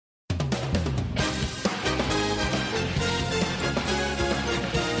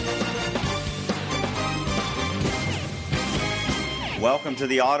Welcome to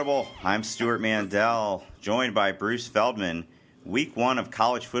the Audible. I'm Stuart Mandel, joined by Bruce Feldman. Week 1 of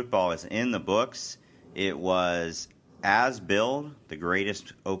college football is in the books. It was, as billed, the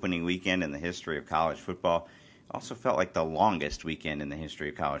greatest opening weekend in the history of college football. Also felt like the longest weekend in the history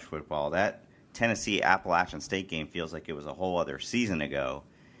of college football. That Tennessee-Appalachian State game feels like it was a whole other season ago.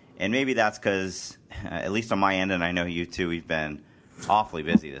 And maybe that's because, at least on my end, and I know you too, we've been awfully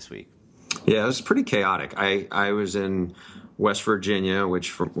busy this week. Yeah, it was pretty chaotic. I was in West Virginia,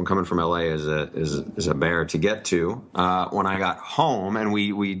 which when coming from LA is a bear to get to. When I got home, and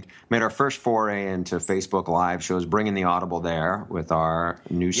we made our first foray into Facebook Live shows, bringing the Audible there with our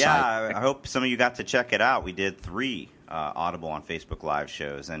new site. Yeah, I hope some of you got to check it out. We did 3 Audible on Facebook Live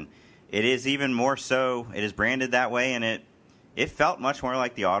shows, and it is even more so. It is branded that way, and it felt much more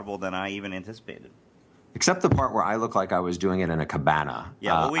like the Audible than I even anticipated. Except the part where I looked like I was doing it in a cabana.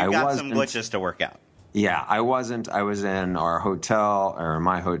 Yeah, well, we've got some glitches to work out. Yeah, I wasn't. I was in our hotel, or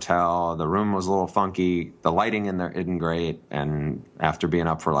my hotel. The room was a little funky. The lighting in there isn't great. And after being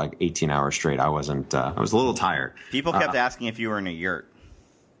up for like 18 hours straight, I wasn't. I was a little tired. People kept asking if you were in a yurt.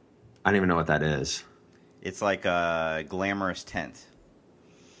 I don't even know what that is. It's like a glamorous tent.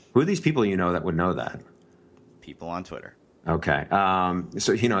 Who are these people you know that would know that? People on Twitter. Okay.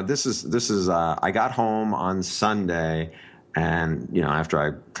 So, this is I got home on Sunday, and, after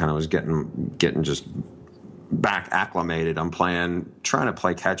I kind of was getting just back acclimated, I'm trying to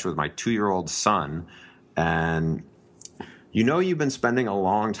play catch with my 2-year-old son. And, you've been spending a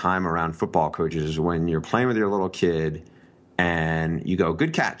long time around football coaches when you're playing with your little kid and you go,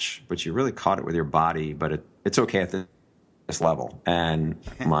 good catch, but you really caught it with your body, but it's okay at this level. And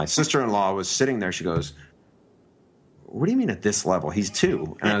my sister-in-law was sitting there. She goes, what do you mean at this level? He's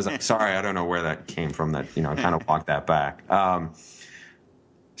 2. And I was like, sorry, I don't know where that came from. That, kind of walked that back.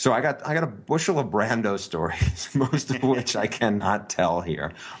 So I got a bushel of Brando stories, most of which I cannot tell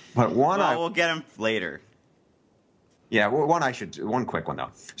here. But one, we'll get them later. Yeah, one quick one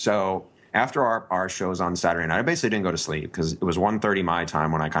though. So after our shows on Saturday night, I basically didn't go to sleep because it was 1:30 my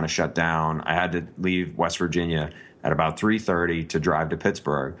time when I kind of shut down. I had to leave West Virginia at about 3:30 to drive to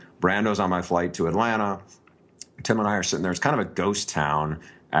Pittsburgh. Brando's on my flight to Atlanta. Tim and I are sitting there. It's kind of a ghost town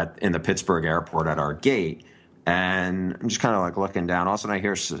in the Pittsburgh airport at our gate. And I'm just kind of like looking down. All of a sudden I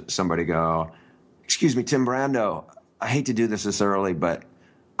hear somebody go, excuse me, Tim Brando, I hate to do this early, but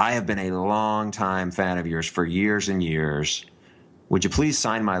I have been a long-time fan of yours for years and years. Would you please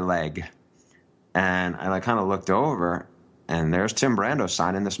sign my leg? And I kind of looked over, and there's Tim Brando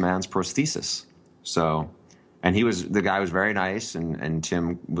signing this man's prosthesis. So... And the guy was very nice, and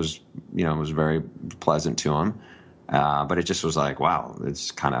Tim was very pleasant to him. But it just was like, wow,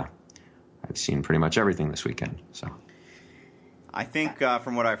 I've seen pretty much everything this weekend. So, I think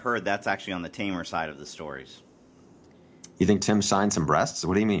from what I've heard, that's actually on the tamer side of the stories. You think Tim signed some breasts?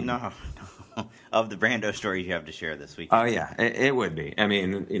 What do you mean? No. Of the Brando stories you have to share this week. Oh, yeah, it would be. I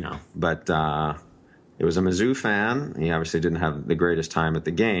mean, but it was a Mizzou fan. He obviously didn't have the greatest time at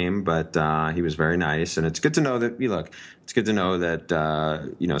the game, but he was very nice. And it's good to know that, it's good to know that,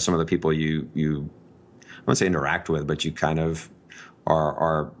 some of the people you I won't say interact with, but you kind of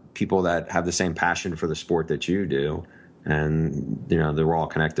are people that have the same passion for the sport that you do. And, they're all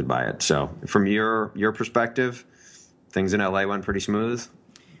connected by it. So from your perspective, things in LA went pretty smooth?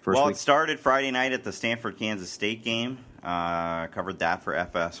 Well, it started Friday night at the Stanford-Kansas State game. Covered that for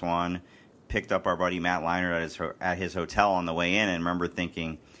FS1. Picked up our buddy Matt Leinart at his hotel on the way in, and remember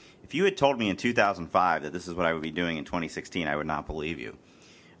thinking, if you had told me in 2005 that this is what I would be doing in 2016, I would not believe you.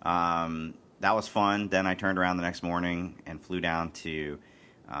 That was fun. Then I turned around the next morning and flew down to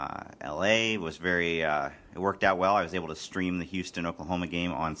L.A. It worked out well. I was able to stream the Houston-Oklahoma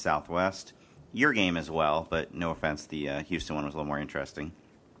game on Southwest. Your game as well, but no offense, the Houston one was a little more interesting.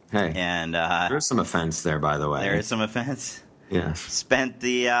 Hey, and there's some offense there, by the way. There is some offense. Yeah. Spent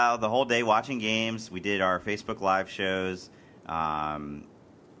the whole day watching games. We did our Facebook Live shows.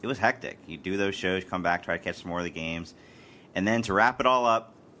 It was hectic. You do those shows, come back, try to catch some more of the games. And then to wrap it all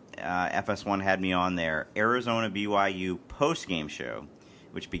up, FS1 had me on their Arizona BYU post-game show,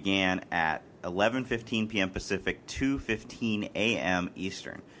 which began at 11:15 p.m. Pacific, 2:15 a.m.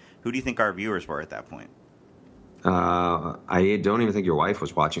 Eastern. Who do you think our viewers were at that point? I don't even think your wife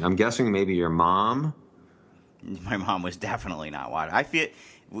was watching. I'm guessing maybe your mom. My mom was definitely not watching. I feel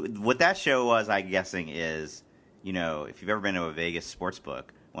what that show was, I'm guessing, is, if you've ever been to a Vegas sports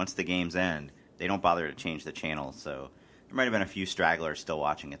book, once the games end, they don't bother to change the channel. So there might have been a few stragglers still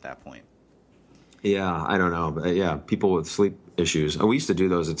watching at that point. Yeah, I don't know. But yeah, people with sleep issues. We used to do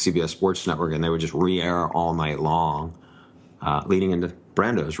those at CBS Sports Network, and they would just re-air all night long, leading into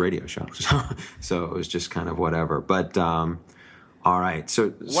Brando's radio show. So it was just kind of whatever. But All right.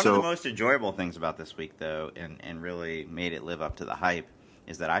 One of the most enjoyable things about this week, though, and really made it live up to the hype,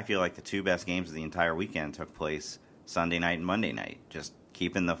 is that I feel like the two best games of the entire weekend took place Sunday night and Monday night, just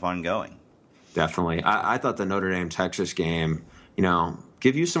keeping the fun going. Definitely. I thought the Notre Dame-Texas game,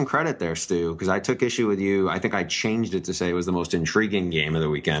 give you some credit there, Stu, because I took issue with you. I think I changed it to say it was the most intriguing game of the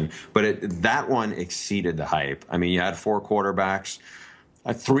weekend, but that one exceeded the hype. I mean, you had 4 quarterbacks.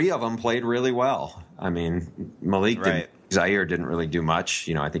 3 of them played really well. I mean, Zaire didn't really do much.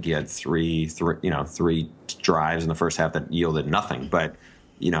 I think he had three drives in the first half that yielded nothing. But,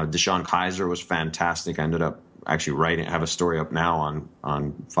 Deshaun Kaiser was fantastic. I ended up actually have a story up now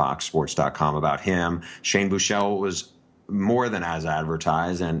on foxsports.com about him. Shane Buechele was more than as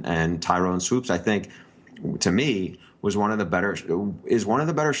advertised, and Tyrone Swoops, I think, to me, is one of the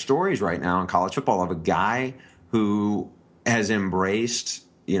better stories right now in college football, of a guy who has embraced,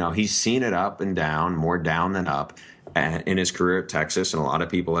 he's seen it up and down, more down than up, in his career at Texas, and a lot of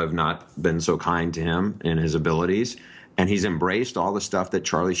people have not been so kind to him in his abilities. And he's embraced all the stuff that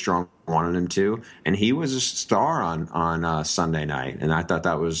Charlie Strong wanted him to, and he was a star on Sunday night. And I thought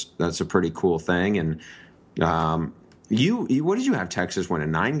that's a pretty cool thing. And what did you have Texas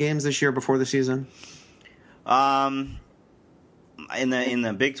winning 9 games this year before the season? In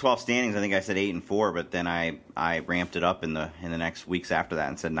the Big 12 standings, I think I said 8-4, but then I ramped it up in the next weeks after that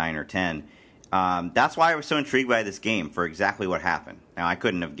and said 9 or 10. That's why I was so intrigued by this game, for exactly what happened. Now, I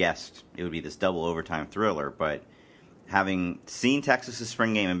couldn't have guessed it would be this double overtime thriller, but having seen Texas'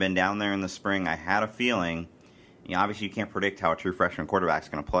 spring game and been down there in the spring, I had a feeling, obviously you can't predict how a true freshman quarterback is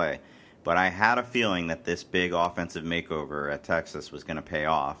going to play, but I had a feeling that this big offensive makeover at Texas was going to pay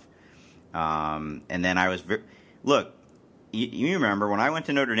off. And then I was look, you remember when I went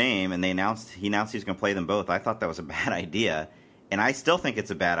to Notre Dame and he announced he was going to play them both, I thought that was a bad idea, and I still think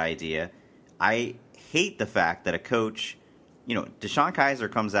it's a bad idea. I hate the fact that a coach, Deshaun Kaiser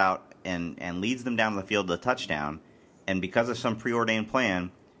comes out and leads them down the field to the touchdown, and because of some preordained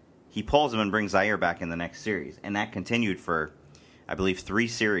plan, he pulls them and brings Zaire back in the next series. And that continued for, I believe, 3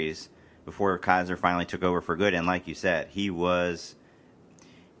 series before Kaiser finally took over for good. And like you said, it's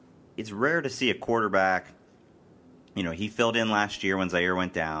rare to see a quarterback, he filled in last year when Zaire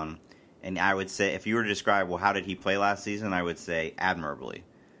went down. And I would say, if you were to describe, well, how did he play last season? I would say admirably.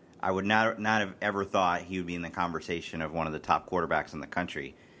 I would not have ever thought he would be in the conversation of one of the top quarterbacks in the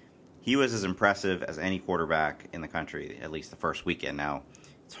country. He was as impressive as any quarterback in the country, at least the first weekend. Now,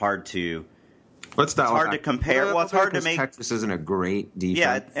 it's hard to compare. Well, it's hard to make. Texas isn't a great defense.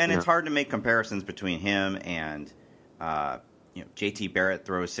 Yeah, and it's hard to make comparisons between him and, J.T. Barrett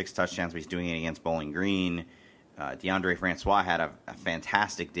throws 6 touchdowns, but he's doing it against Bowling Green. DeAndre Francois had a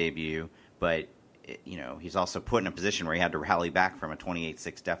fantastic debut, but he's also put in a position where he had to rally back from a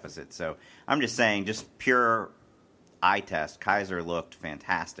 28-6 deficit. So I'm just saying, just pure eye test, Kaiser looked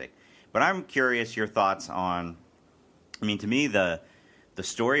fantastic. But I'm curious your thoughts on, to me, the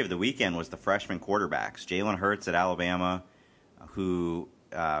story of the weekend was the freshman quarterbacks. Jalen Hurts at Alabama, who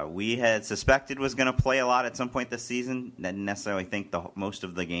we had suspected was going to play a lot at some point this season. Didn't necessarily think most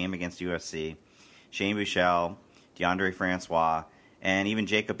of the game against USC. Shane Buechele, DeAndre Francois, and even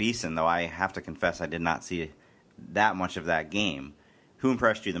Jacob Eason, though I have to confess I did not see that much of that game. Who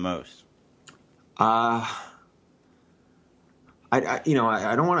impressed you the most? I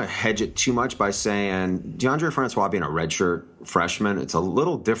don't want to hedge it too much by saying DeAndre Francois being a redshirt freshman, it's a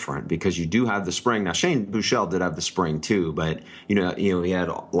little different because you do have the spring. Now, Shane Buechele did have the spring too, but he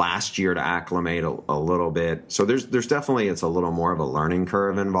had last year to acclimate a little bit. So there's definitely, it's a little more of a learning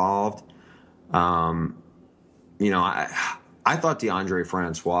curve involved. I thought DeAndre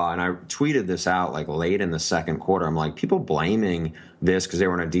Francois, and I tweeted this out like late in the second quarter. I'm like, people blaming this because they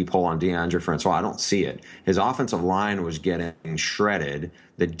were in a deep hole on DeAndre Francois. I don't see it. His offensive line was getting shredded.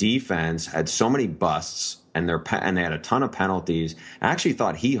 The defense had so many busts, and they had a ton of penalties. I actually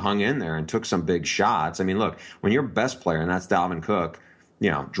thought he hung in there and took some big shots. Look, when your best player, and that's Dalvin Cook,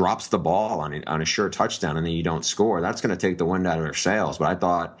 drops the ball on a sure touchdown and then you don't score, that's going to take the wind out of their sails. But I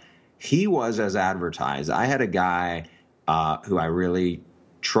thought he was as advertised. I had a guy who I really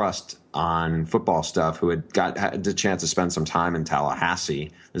trust on football stuff, who had the chance to spend some time in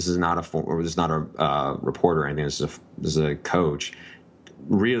Tallahassee. This is not a reporter or anything. This is a coach.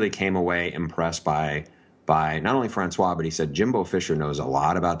 Really came away impressed by not only Francois, but he said Jimbo Fisher knows a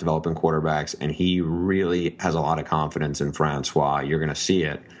lot about developing quarterbacks, and he really has a lot of confidence in Francois. You're going to see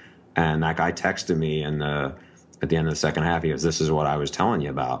it. And that guy texted me at the end of the second half. He goes, "This is what I was telling you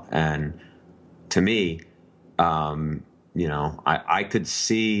about." And to me, I could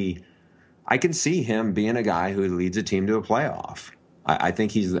see him being a guy who leads a team to a playoff. I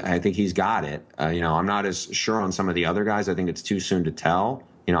think he's got it. I'm not as sure on some of the other guys. I think it's too soon to tell.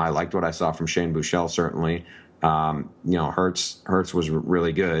 I liked what I saw from Shane Buechele, certainly. Hurts was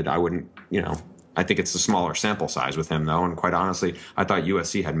really good. I wouldn't, I think it's the smaller sample size with him, though. And quite honestly, I thought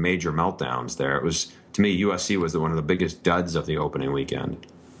USC had major meltdowns there. It was, to me, USC was one of the biggest duds of the opening weekend.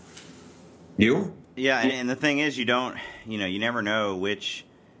 You? Yeah, and the thing is, you never know which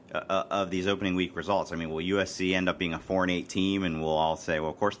of these opening week results. I mean, will USC end up being a 4-8 team, and we'll all say, well,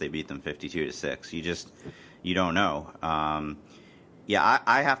 of course they beat them 52-6. You don't know.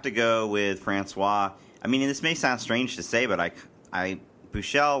 I have to go with Francois. I mean, this may sound strange to say, but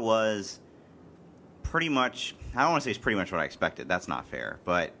Buechele was pretty much, I don't want to say it's pretty much what I expected. That's not fair.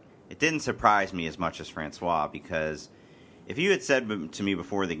 But it didn't surprise me as much as Francois, because if you had said to me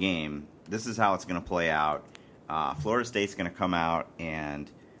before the game, this is how it's going to play out, Florida State's going to come out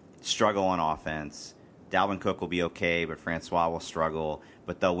and struggle on offense, Dalvin Cook will be okay, but Francois will struggle,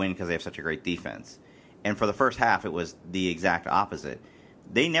 but they'll win because they have such a great defense. And for the first half, it was the exact opposite.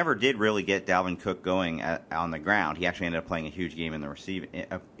 They never did really get Dalvin Cook going on the ground. He actually ended up playing a huge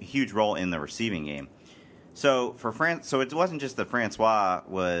role in the receiving game. So it wasn't just that Francois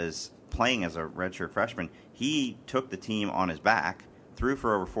was playing as a redshirt freshman. He took the team on his back, threw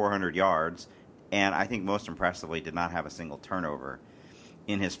for over 400 yards, and I think most impressively did not have a single turnover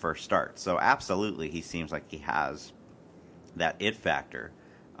in his first start. So absolutely, he seems like he has that it factor.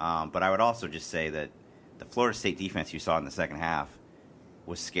 But I would also just say that the Florida State defense you saw in the second half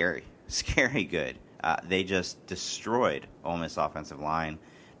was scary good. They just destroyed Ole Miss offensive line.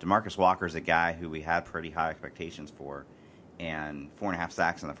 DeMarcus Walker's a guy who we had pretty high expectations for, and 4.5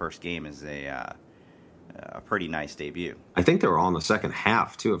 sacks in the first game is a pretty nice debut. I think they were all in the second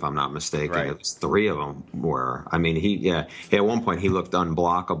half, too, if I'm not mistaken. Right. At least 3 of them were. I mean, at one point he looked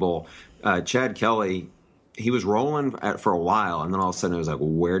unblockable. Chad Kelly, he was rolling for a while, and then all of a sudden it was like,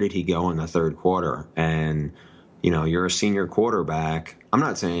 where did he go in the third quarter? And, you're a senior quarterback. I'm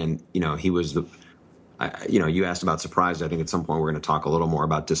not saying, he was the... you asked about surprise. I think at some point we're going to talk a little more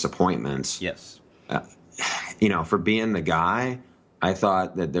about disappointments. Yes. For being the guy, I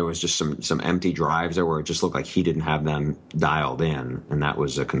thought that there was just some empty drives there where it just looked like he didn't have them dialed in, and that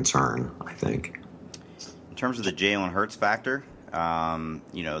was a concern, I think. In terms of the Jalen Hurts factor,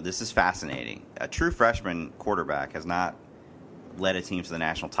 this is fascinating. A true freshman quarterback has not led a team to the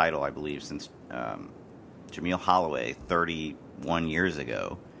national title, I believe, since Jameel Holloway 31 years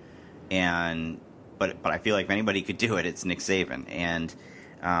ago. But I feel like if anybody could do it, it's Nick Saban. And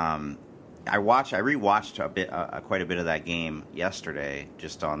I rewatched quite a bit of that game yesterday,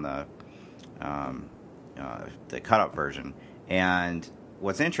 just on the cut-up version. And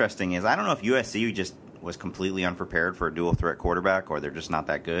what's interesting is I don't know if USC just was completely unprepared for a dual-threat quarterback, or they're just not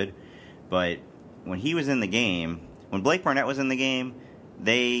that good. But when he was in the game, when Blake Barnett was in the game,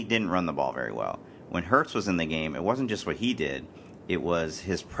 they didn't run the ball very well. When Hurts was in the game, it wasn't just what he did. It was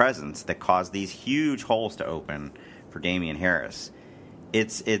his presence that caused these huge holes to open for Damian Harris.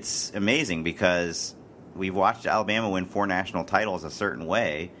 It's amazing because we've watched Alabama win 4 national titles a certain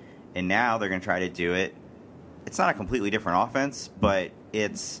way, and now they're going to try to do it. It's not a completely different offense, but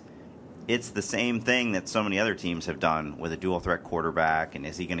it's the same thing that so many other teams have done with a dual-threat quarterback, and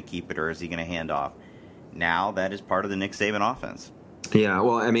is he going to keep it or is he going to hand off? Now that is part of the Nick Saban offense. Yeah,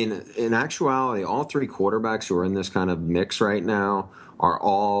 well, I mean, in actuality, all 3 quarterbacks who are in this kind of mix right now are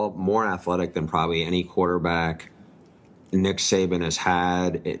all more athletic than probably any quarterback Nick Saban has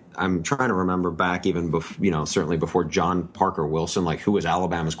had. I'm trying to remember back even before, certainly before John Parker Wilson, like who was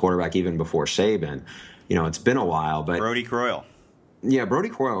Alabama's quarterback even before Saban. It's been a while, but Brody Croyle. Yeah, Brody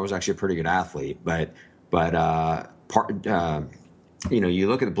Croyle was actually a pretty good athlete, but you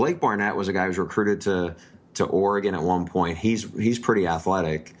look at Blake Barnett was a guy who was recruited to Oregon at one point. He's pretty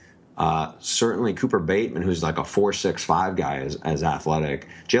athletic. Certainly Cooper Bateman, who's like a 4.65 guy, is as athletic.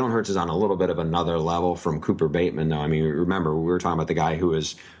 Jalen Hurts is on a little bit of another level from Cooper Bateman, though. I mean, remember, we were talking about the guy who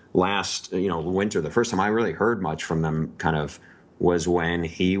was last, winter. The first time I really heard much from them kind of was when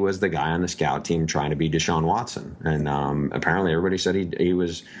he was the guy on the scout team trying to be Deshaun Watson. And apparently everybody said he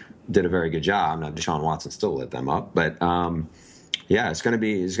did a very good job. Now, Deshaun Watson still lit them up. But, it's going to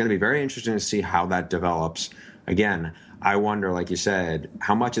be very interesting to see how that develops. Again, I wonder, like you said,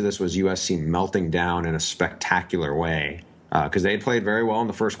 how much of this was USC melting down in a spectacular way? Because they had played very well in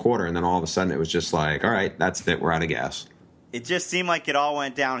the first quarter, and then all of a sudden it was just like, all right, that's it, we're out of gas. It just seemed like it all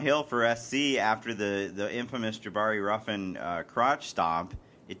went downhill for SC after the infamous Jabari Ruffin crotch stomp.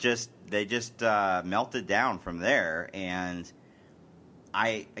 They just melted down from there, and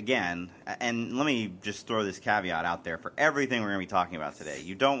let me just throw this caveat out there for everything we're going to be talking about today.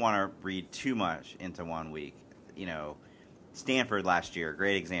 You don't want to read too much into one week. Stanford last year,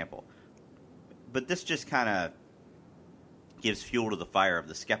 great example. But this just kind of gives fuel to the fire of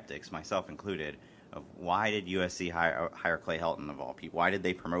the skeptics, myself included, of why did USC hire Clay Helton of all people? Why did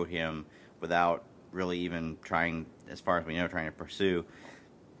they promote him without really even trying, as far as we know, trying to pursue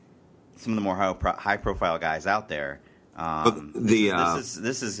some of the more high-profile guys out there?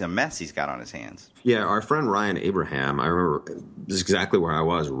 This is a mess he's got on his hands. Yeah, our friend Ryan Abraham, I remember this is exactly where I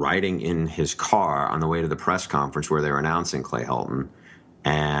was, riding in his car on the way to the press conference where they were announcing Clay Helton.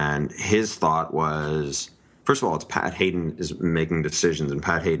 And his thought was, first of all, it's Pat Hayden is making decisions, and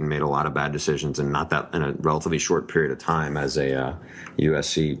Pat Hayden made a lot of bad decisions, and not that in a relatively short period of time as a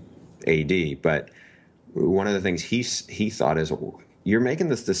USC AD. But one of the things he thought is, you're making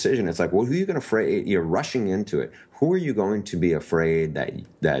this decision. It's like, well, who are you going to afraid? You're rushing into it. Who are you going to be afraid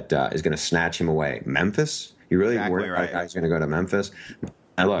that is going to snatch him away? Memphis? You really worried about a guy's going to go to Memphis?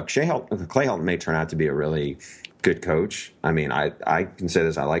 And look, Clay Helton may turn out to be a really good coach. I mean, I can say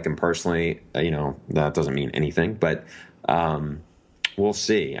this. I like him personally. That doesn't mean anything, but we'll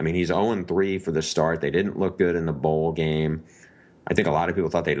see. I mean, he's 0-3 for the start. They didn't look good in the bowl game. I think a lot of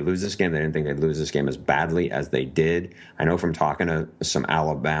people thought they'd lose this game. They didn't think they'd lose this game as badly as they did. I know from talking to some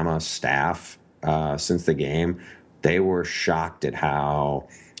Alabama staff since the game, they were shocked at how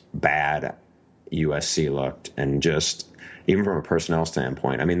bad USC looked, and just even from a personnel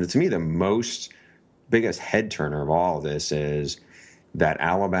standpoint. I mean, to me, the biggest head turner of all of this is that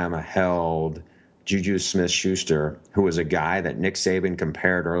Alabama held Juju Smith-Schuster, who was a guy that Nick Saban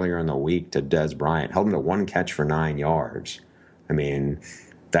compared earlier in the week to Dez Bryant, held him to one catch for 9 yards. I mean,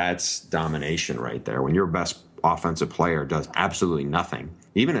 that's domination right there. When your best offensive player does absolutely nothing,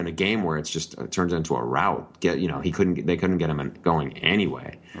 even in a game where it turns into a rout, they couldn't get him going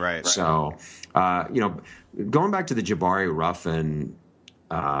anyway. Right. So, going back to the Jabari Ruffin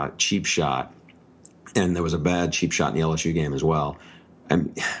cheap shot, and there was a bad cheap shot in the LSU game as well.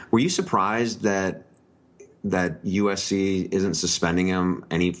 Were you surprised that USC isn't suspending him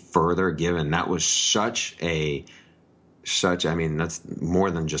any further, given that was I mean, that's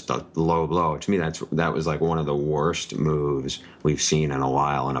more than just a low blow. To me, that was like one of the worst moves we've seen in a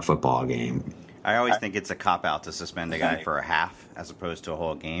while in a football game. I always think it's a cop-out to suspend a guy for a half as opposed to a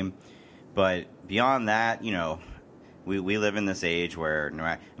whole game. But beyond that, we live in this age where,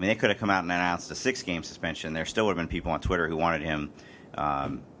 they could have come out and announced a 6-game suspension. There still would have been people on Twitter who wanted him,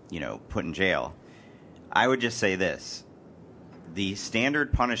 put in jail. I would just say this. The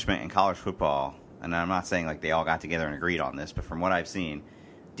standard punishment in college football, and I'm not saying like they all got together and agreed on this, but from what I've seen,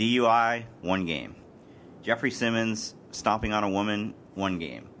 DUI, 1 game. Jeffrey Simmons stomping on a woman, 1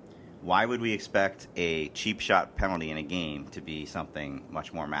 game. Why would we expect a cheap shot penalty in a game to be something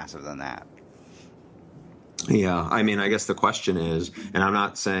much more massive than that? Yeah, I mean, I guess the question is, and I'm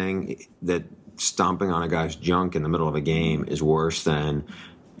not saying that stomping on a guy's junk in the middle of a game is worse than,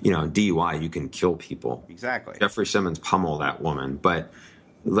 DUI, you can kill people. Exactly. Jeffrey Simmons pummeled that woman, but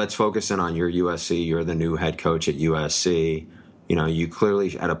let's focus in on your USC. You're the new head coach at USC. You clearly,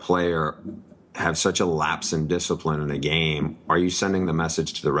 had a player, have such a lapse in discipline in a game. Are you sending the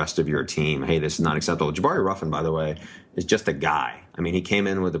message to the rest of your team, hey, this is not acceptable? Jabari Ruffin, by the way, is just a guy. I mean, he came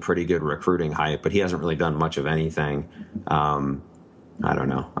in with a pretty good recruiting hype, but he hasn't really done much of anything. I don't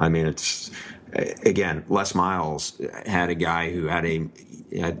know. I mean, again, Les Miles had a guy who had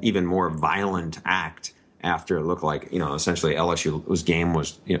had even more violent act after it looked like, essentially LSU's game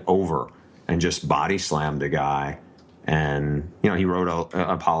was over, and just body slammed a guy. And, he wrote an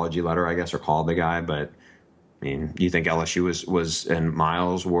apology letter, I guess, or called the guy. But, I mean, you think LSU was and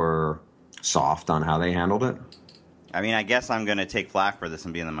Miles were soft on how they handled it? I mean, I guess I'm going to take flack for this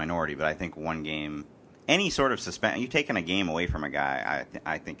and be in the minority, but I think 1 game, any sort of suspension, you've taken a game away from a guy,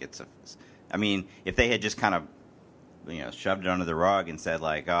 I think it's if they had just kind of, shoved it under the rug and said,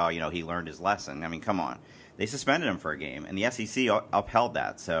 like, oh, he learned his lesson. I mean, come on. They suspended him for a game, and the SEC upheld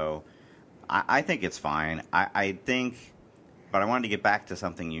that. So I think it's fine. I think, but I wanted to get back to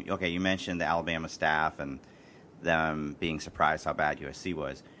something. You mentioned the Alabama staff and them being surprised how bad USC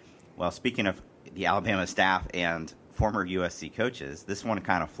was. Well, speaking of the Alabama staff and former USC coaches, this one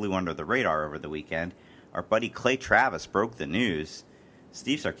kind of flew under the radar over the weekend. Our buddy Clay Travis broke the news.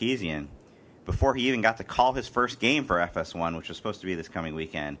 Steve Sarkisian, before he even got to call his first game for FS1, which was supposed to be this coming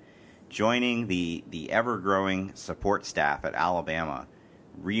weekend, joining the ever-growing support staff at Alabama,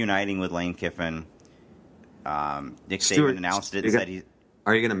 reuniting with Lane Kiffin. Nick Saban announced it and said he...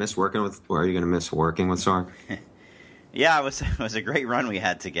 Are you going to miss working with Sark? Yeah, it was a great run we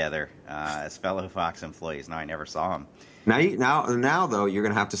had together as fellow Fox employees. No, I never saw him. Now, though, you're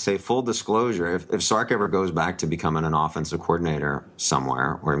going to have to say full disclosure. If Sark ever goes back to becoming an offensive coordinator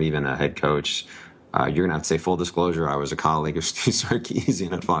somewhere, or even a head coach, You're gonna have to say full disclosure. I was a colleague of Steve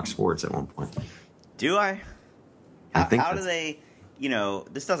Sarkisian at Fox Sports at one point. Do I? How do they? You know,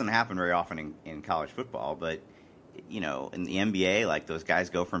 this doesn't happen very often in college football, but you know, in the NBA, like those guys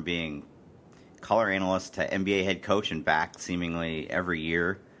go from being color analyst to NBA head coach and back seemingly every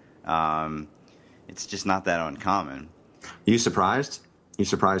year. It's just not that uncommon. You surprised? You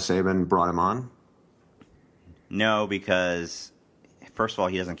surprised Saban brought him on? No, because first of all,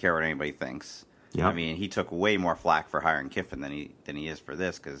 he doesn't care what anybody thinks. Yep. I mean, he took way more flack for hiring Kiffin than he is for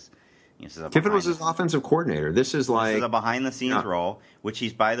this because Kiffin was his offensive coordinator. This is a behind the scenes role, which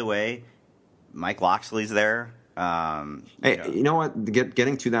he's, by the way, Mike Loxley's there. You know what?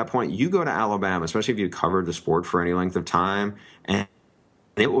 Getting to that point, you go to Alabama, especially if you covered the sport for any length of time, and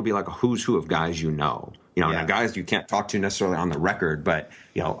it will be like a who's who of guys you know. And guys you can't talk to necessarily on the record, but,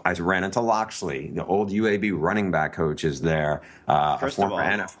 I ran into Loxley, the old UAB running back coach is there, a former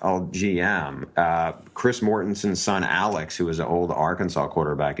NFL GM. Chris Mortenson's son, Alex, who was an old Arkansas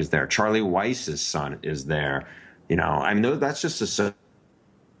quarterback, is there. Charlie Weiss's son is there. That's just a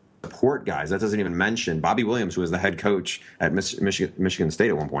support guys. That doesn't even mention Bobby Williams, who was the head coach at Michigan State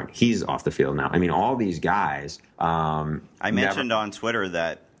at one point. He's off the field now. I mean, all these guys. I mentioned on Twitter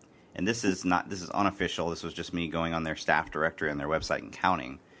that, and this is unofficial. This was just me going on their staff directory on their website and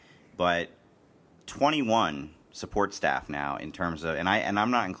counting, but 21 support staff now in terms of, and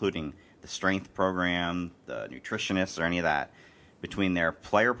I'm not including the strength program, the nutritionists, or any of that, between their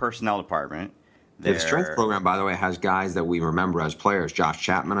player personnel department. The strength program, by the way, has guys that we remember as players. Josh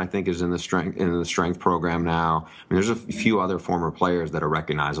Chapman, I think, is in the strength program now. I mean, there's a few other former players that are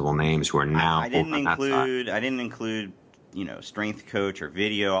recognizable names who are now. I didn't include strength coach or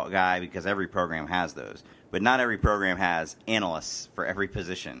video guy because every program has those, but not every program has analysts for every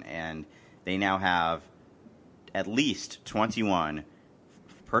position, and they now have at least 21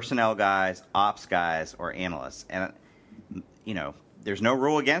 personnel guys, ops guys, or analysts, and there's no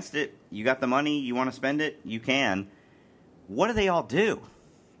rule against it. You got the money, you want to spend it, you can. What do they all do?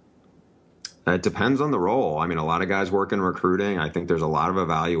 It depends on the role. I mean, a lot of guys work in recruiting. I think there's a lot of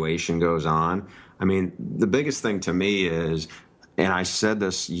evaluation goes on. I mean, the biggest thing to me is, and I said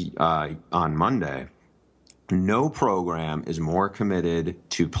this on Monday, no program is more committed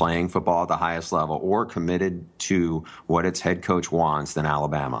to playing football at the highest level or committed to what its head coach wants than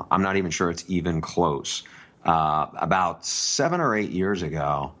Alabama. I'm not even sure it's even close. About 7 or 8 years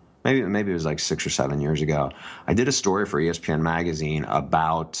ago, maybe it was like 6 or 7 years ago, I did a story for ESPN Magazine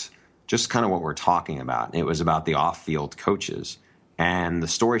about just kind of what we're talking about. It was about the off-field coaches. And the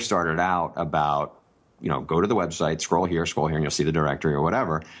story started out about, go to the website, scroll here, and you'll see the directory or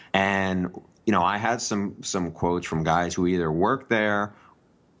whatever. And, I had some quotes from guys who either worked there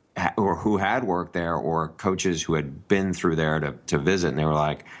or who had worked there or coaches who had been through there to visit. And they were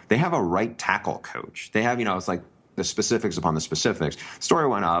like, they have a right tackle coach. They have, it's like the specifics upon the specifics. Story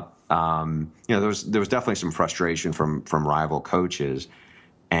went up. There was definitely some frustration from rival coaches.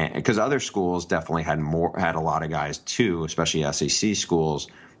 And because other schools definitely had a lot of guys too, especially SEC schools,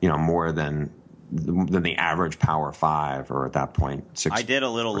 more than the average Power 5 or at that point 6. I did a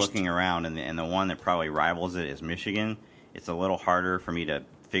little looking around, and the one that probably rivals it is Michigan. It's a little harder for me to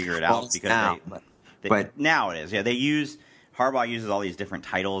figure it out because but now it is. Yeah, Harbaugh uses all these different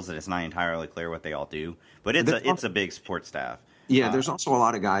titles that it's not entirely clear what they all do. But it's a big support staff. Yeah, there's also a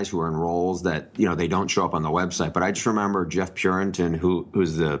lot of guys who are in roles that, they don't show up on the website. But I just remember Jeff Purinton,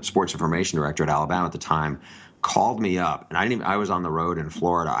 who's the sports information director at Alabama at the time, called me up. And I was on the road in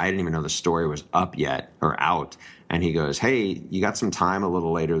Florida. I didn't even know the story was up yet or out. And he goes, "Hey, you got some time a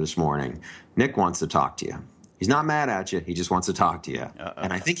little later this morning. Nick wants to talk to you. He's not mad at you. He just wants to talk to you."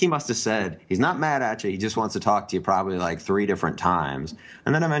 And I think he must have said, he's not mad at you. He just wants to talk to you probably like 3 different times.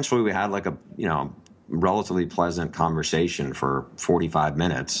 And then eventually we had like a, relatively pleasant conversation for 45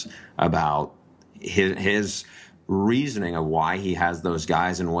 minutes about his reasoning of why he has those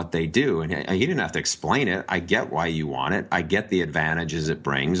guys and what they do. And he didn't have to explain it. I get why you want it. I get the advantages it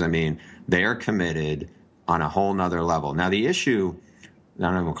brings. I mean, they are committed on a whole nother level. Now, the issue, I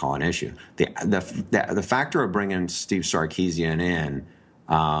don't even call it an issue, the factor of bringing Steve Sarkisian in,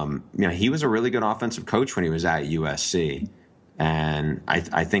 he was a really good offensive coach when he was at USC. And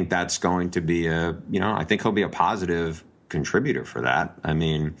I think that's going to be I think he'll be a positive contributor for that. I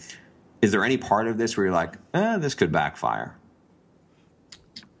mean, is there any part of this where you're like, this could backfire?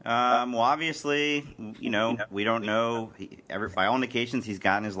 Well, obviously, we don't know. By all indications, he's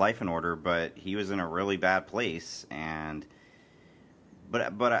gotten his life in order, but he was in a really bad place.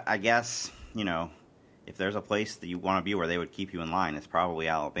 But I guess, if there's a place that you want to be where they would keep you in line, it's probably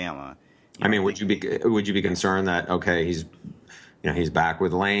Alabama. Would you be concerned that, okay, he's back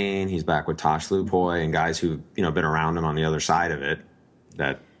with Lane, he's back with Tosh Lupoy, and guys who've been around him on the other side of it.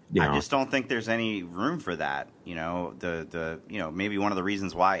 That I just don't think there's any room for that. Maybe one of the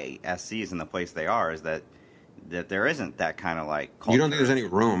reasons why SC is in the place they are is that there isn't that kind of like culture. You don't think there's any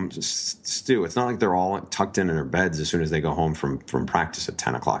room, Stu? It's not like they're all tucked in their beds as soon as they go home from practice at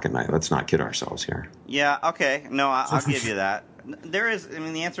 10 o'clock at night. Let's not kid ourselves here. Yeah, okay. No, I'll give you that. There is. I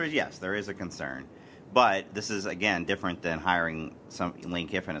mean, the answer is yes. There is a concern, but this is again different than hiring Lane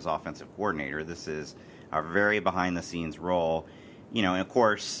Kiffin as offensive coordinator. This is a very behind the scenes role, and of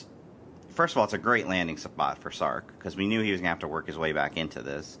course, first of all, it's a great landing spot for Sark because we knew he was going to have to work his way back into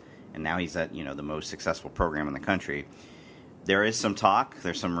this. And now he's at, the most successful program in the country. There is some talk,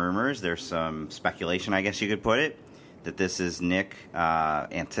 there's some rumors, there's some speculation, I guess you could put it, that this is Nick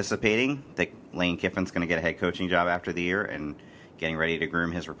anticipating that Lane Kiffin's going to get a head coaching job after the year and getting ready to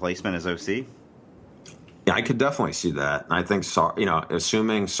groom his replacement as OC. Yeah, I could definitely see that. And I think,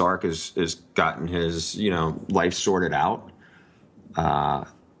 assuming Sark is gotten his, life sorted out,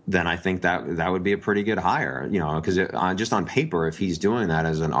 then I think that would be a pretty good hire, because just on paper, if he's doing that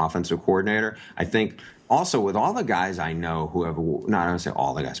as an offensive coordinator, I think also with all the guys I know who have, I don't say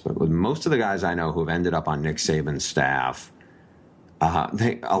all the guys, but with most of the guys I know who have ended up on Nick Saban's staff,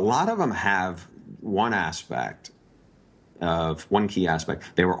 a lot of them have one key aspect.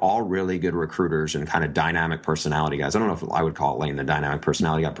 They were all really good recruiters and kind of dynamic personality guys. I don't know if I would call Lane the dynamic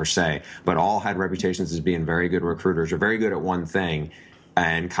personality guy per se, but all had reputations as being very good recruiters or very good at one thing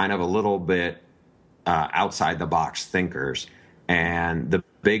and kind of a little bit outside the box thinkers. And the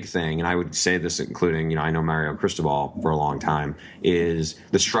big thing, and I would say this including, I know Mario Cristobal for a long time, is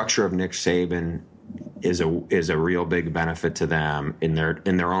the structure of Nick Saban is a real big benefit to them in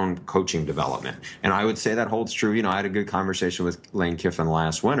their own coaching development. And I would say that holds true. I had a good conversation with Lane Kiffin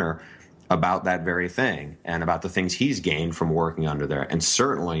last winter about that very thing and about the things he's gained from working under there. And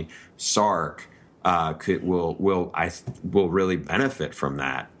certainly Sark will really benefit from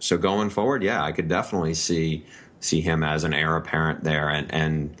that. So going forward, yeah, I could definitely see him as an heir apparent there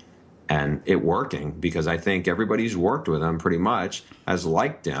and it working, because I think everybody who's worked with him pretty much has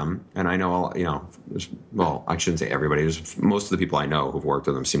liked him. And I know, well, I shouldn't say everybody. Most of the people I know who've worked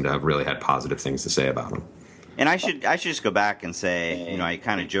with him seem to have really had positive things to say about him. And I should just go back and say, I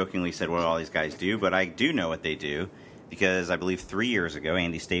kind of jokingly said what all these guys do, but I do know what they do, because I believe 3 years ago,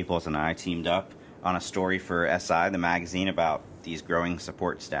 Andy Staples and I teamed up on a story for SI, the magazine, about these growing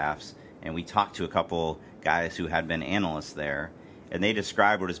support staffs. And we talked to a couple guys who had been analysts there, and they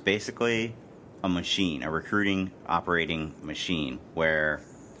described what is basically a machine, a recruiting operating machine, where,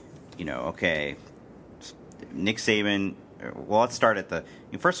 Nick Saban, well, let's start at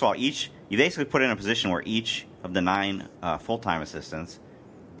first of all, you basically put in a position where each of the 9 full-time assistants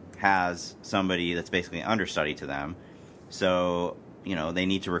has somebody that's basically understudy to them. So, they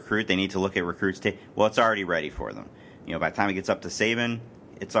need to recruit, they need to look at recruits. Well, it's already ready for them. By the time it gets up to Saban,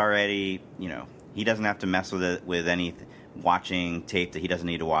 it's already, he doesn't have to mess with it with any watching tape that he doesn't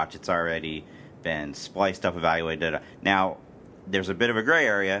need to watch. It's already been spliced up, evaluated. Now, there's a bit of a gray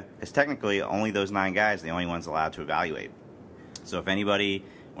area, because technically only those 9 guys are the only ones allowed to evaluate. So if anybody,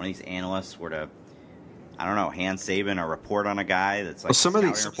 one of these analysts were to, hand Saban a report on a guy that's like some of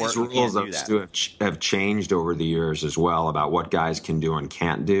these rules have changed over the years as well about what guys can do and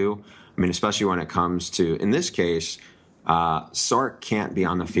can't do. I mean, especially when it comes to, in this case, Sark can't be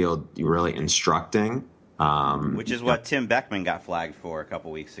on the field really instructing. Which is what Tim Beckman got flagged for a couple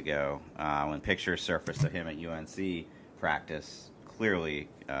weeks ago when pictures surfaced of him at UNC practice, clearly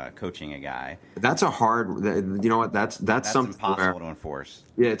coaching a guy. That's a hard. That's something impossible to enforce.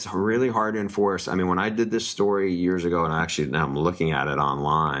 Yeah, it's really hard to enforce. I mean, when I did this story years ago, and actually now I'm looking at it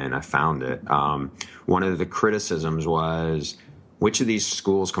online, I found it. One of the criticisms was, which of these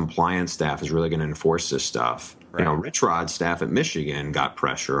schools' compliance staff is really going to enforce this stuff? Right. Rich Rod's staff at Michigan got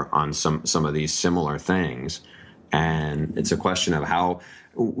pressure on some of these similar things, and it's a question of how,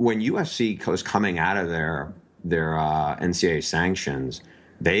 when USC was coming out of their NCAA sanctions,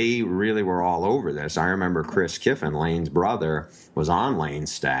 they really were all over this. I remember Chris Kiffin, Lane's brother, was on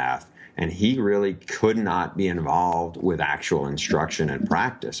Lane's staff, and he really could not be involved with actual instruction and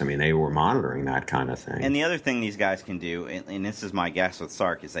practice. I mean, they were monitoring that kind of thing. And the other thing these guys can do, and this is my guess with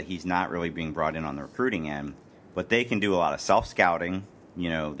Sark, is that he's not really being brought in on the recruiting end, but they can do a lot of self-scouting.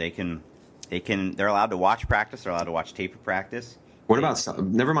 They're allowed to watch practice. They're allowed to watch tape of practice. What about,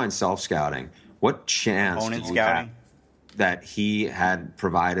 never mind self-scouting, what chance opponent scouting that he had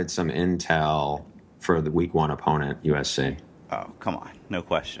provided some intel for the week 1 opponent, USC? Oh, come on. No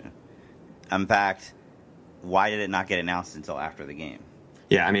question. In fact, why did it not get announced until after the game?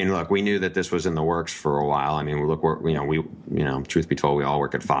 Yeah, I mean, look, we knew that this was in the works for a while. I mean, look, truth be told, we all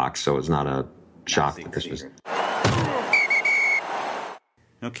work at Fox, so it's not a shock that this was.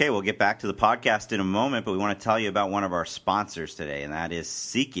 Okay, we'll get back to the podcast in a moment, but we want to tell you about one of our sponsors today, and that is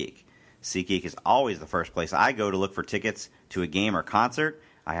SeatGeek. SeatGeek is always the first place I go to look for tickets to a game or concert.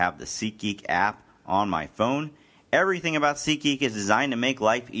 I have the SeatGeek app on my phone. Everything about SeatGeek is designed to make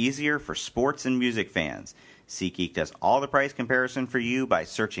life easier for sports and music fans. SeatGeek does all the price comparison for you by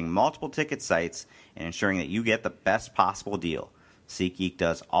searching multiple ticket sites and ensuring that you get the best possible deal. SeatGeek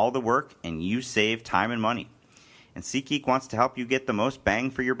does all the work, and you save time and money. And SeatGeek wants to help you get the most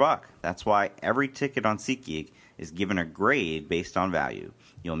bang for your buck. That's why every ticket on SeatGeek is given a grade based on value.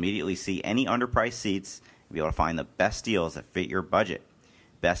 You'll immediately see any underpriced seats and be able to find the best deals that fit your budget.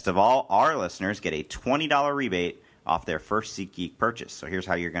 Best of all, our listeners get a $20 rebate off their first SeatGeek purchase. So here's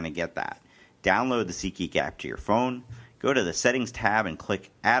how you're going to get that. Download the SeatGeek app to your phone, go to the Settings tab and click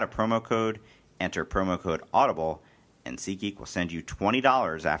Add a Promo Code, enter promo code AUDIBLE, and SeatGeek will send you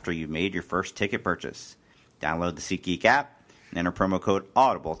 $20 after you've made your first ticket purchase. Download the SeatGeek app and enter promo code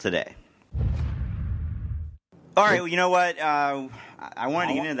AUDIBLE today. All right, well, you know what? I wanted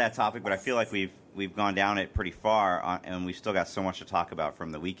to get into that topic, but I feel like we've gone down it pretty far, and we've still got so much to talk about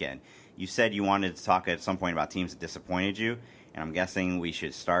from the weekend. You said you wanted to talk at some point about teams that disappointed you, and I'm guessing we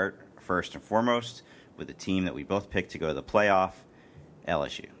should start first and foremost with the team that we both picked to go to the playoff,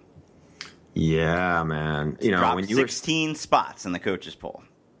 LSU. Yeah, man. Dropped when you 16 spots in the coaches poll.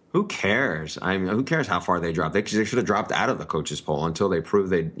 Who cares? I mean, who cares how far they dropped? They should have dropped out of the coaches poll until they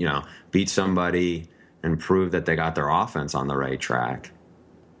proved they, beat somebody and prove that they got their offense on the right track.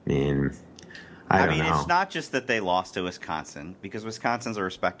 I mean, I don't know. It's not just that they lost to Wisconsin, because Wisconsin's a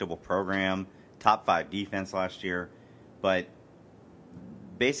respectable program, top 5 defense last year, but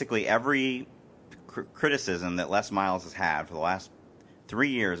basically every criticism that Les Miles has had for the last 3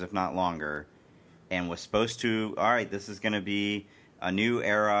 years, if not longer, and was supposed to, all right, this is going to be a new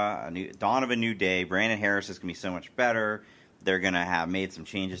era, a new dawn of a new day. Brandon Harris is going to be so much better. They're going to have made some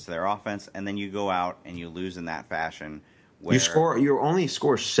changes to their offense, and then you go out and you lose in that fashion. You only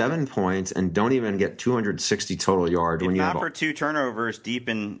score 7 points and don't even get 260 total yards. If not for 2 turnovers deep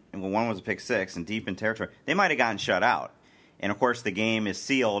in, one was a pick 6 and deep in territory, they might have gotten shut out. And of course, the game is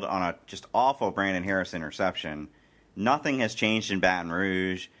sealed on a just awful Brandon Harris interception. Nothing has changed in Baton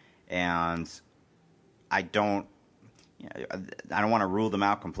Rouge, and I don't want to rule them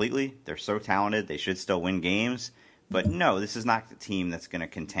out completely. They're so talented; they should still win games. But no, this is not the team that's going to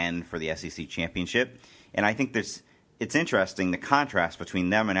contend for the SEC championship. And I think it's interesting, the contrast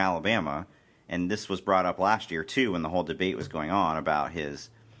between them and Alabama. And this was brought up last year too, when the whole debate was going on about his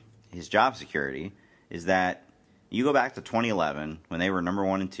job security. Is that you go back to 2011 when they were number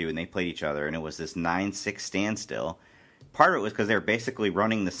 1 and 2 and they played each other, and it was this 9-6 standstill. Part of it was because they were basically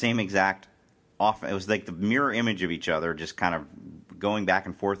running the same exact offense. It was like the mirror image of each other, just kind of going back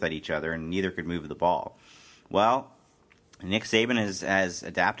and forth at each other, and neither could move the ball. Well, Nick Saban has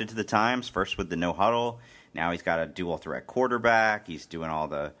adapted to the times, first with the no huddle. Now he's got a dual threat quarterback. He's doing all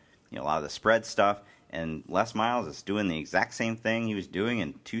the, a lot of the spread stuff. And Les Miles is doing the exact same thing he was doing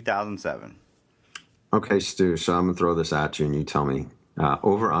in 2007. Okay, Stu, so I'm going to throw this at you and you tell me.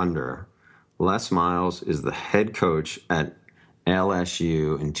 Over under, Les Miles is the head coach at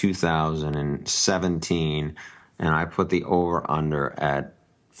LSU in 2017, and I put the over under at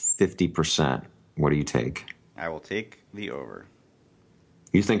 50%. What do you take? I will take the over.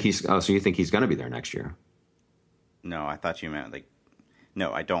 You think he's going to be there next year? No, I thought you meant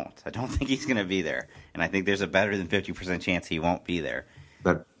no, I don't. I don't think he's going to be there, and I think there's a better than 50% chance he won't be there.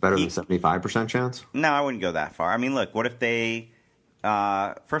 But better than 75% chance? No, I wouldn't go that far. I mean, look, what if they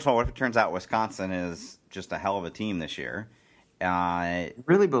first of all, what if it turns out Wisconsin is just a hell of a team this year?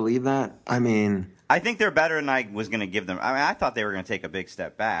 Really believe that? I mean, I think they're better than I was going to give them. I mean, I thought they were going to take a big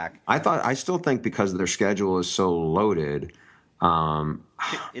step back. I still think because their schedule is so loaded.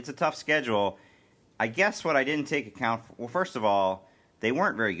 It's a tough schedule. I guess what I didn't take account for, well, first of all, they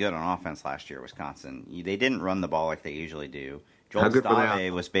weren't very good on offense last year, Wisconsin. They didn't run the ball like they usually do. Joel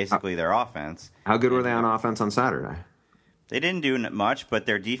Stave was basically their offense. How good were they on offense on Saturday? They didn't do much, but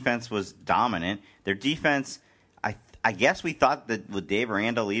their defense was dominant. Their defense, I guess we thought that with Dave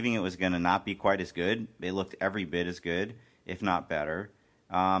Aranda leaving, it was going to not be quite as good. They looked every bit as good, if not better.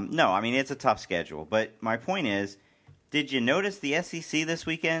 No, I mean, it's a tough schedule. But my point is, did you notice the SEC this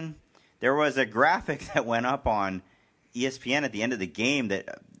weekend? There was a graphic that went up on ESPN at the end of the game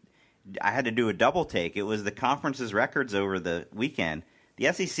that I had to do a double take. It was the conference's records over the weekend.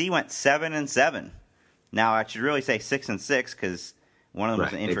 The SEC went 7-7. Now, I should really say 6-6 because one of them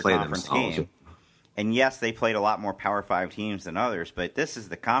was an intra-conference game. And yes, they played a lot more Power 5 teams than others, but this is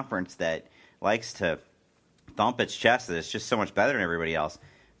the conference that likes to thump its chest that it's just so much better than everybody else.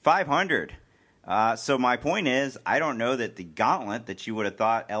 500. So my point is, I don't know that the gauntlet that you would have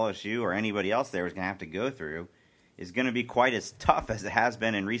thought LSU or anybody else there was going to have to go through is going to be quite as tough as it has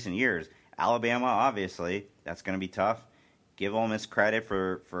been in recent years. Alabama, obviously, that's going to be tough. Give Ole Miss credit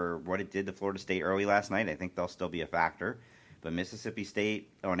for what it did to Florida State early last night. I think they'll still be a factor. But Mississippi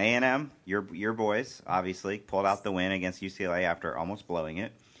State, and A&M, your boys, obviously, pulled out the win against UCLA after almost blowing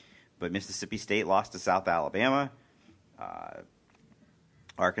it. But Mississippi State lost to South Alabama.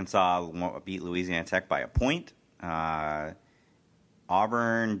 Arkansas beat Louisiana Tech by a point.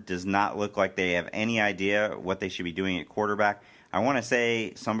 Auburn does not look like they have any idea what they should be doing at quarterback. I want to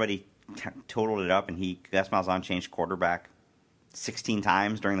say somebody totaled it up, and Gus Malzahn changed quarterback 16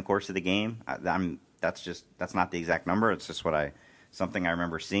 times during the course of the game. That's not the exact number. It's just something I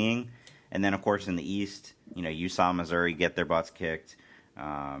remember seeing. And then, of course, in the East, you saw Missouri get their butts kicked.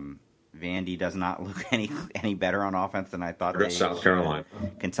 Vandy does not look any better on offense than I thought. South Carolina.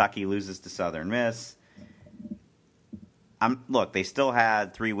 Kentucky loses to Southern Miss. Look, they still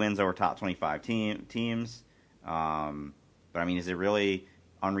had 3 wins over top 25 teams. But I mean, is it really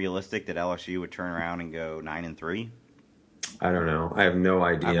unrealistic that LSU would turn around and go 9-3? I don't know. I have no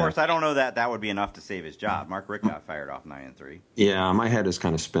idea. Of course, I don't know that would be enough to save his job. Mark Richt got fired off 9-3. Yeah, my head is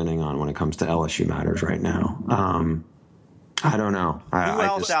kind of spinning on when it comes to LSU matters right now. I don't know. Who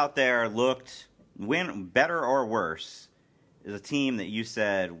else out there looked better or worse is a team that you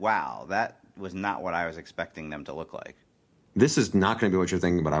said, wow, that was not what I was expecting them to look like? This is not going to be what you're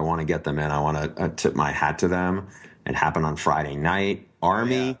thinking, but I want to get them in. I want to tip my hat to them. It happened on Friday night.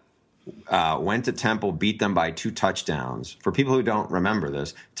 Army went to Temple, beat them by 2 touchdowns. For people who don't remember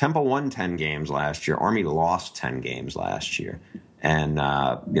this, Temple won 10 games last year. Army lost 10 games last year. And,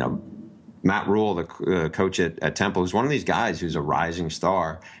 Matt Rule, the coach at Temple, who's one of these guys who's a rising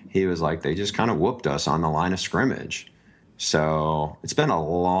star, he was like, they just kind of whooped us on the line of scrimmage. So it's been a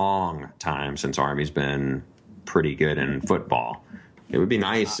long time since Army's been pretty good in football. It would be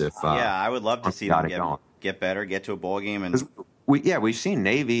nice if I would love to see them get better, get to a bowl game. And we've seen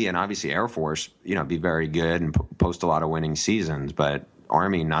Navy and obviously Air Force, be very good and post a lot of winning seasons, but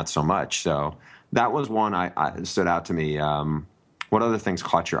Army not so much. So that was one I stood out to me. What other things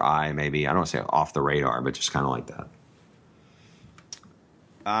caught your eye? Maybe I don't want to say off the radar, but just kind of like that.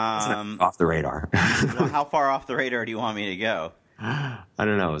 Off the radar. Well, how far off the radar do you want me to go? I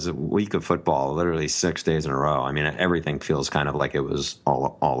don't know. It was a week of football, literally 6 days in a row. I mean, everything feels kind of like it was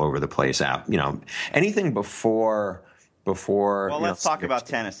all over the place. Anything before. Well, let's talk about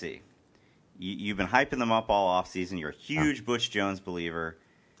Tennessee. You've been hyping them up all offseason. You're a huge Butch Jones believer.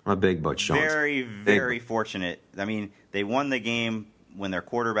 I'm a big Butch Jones. Very, very fortunate. I mean, they won the game when their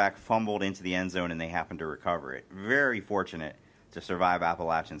quarterback fumbled into the end zone and they happened to recover it. Very fortunate to survive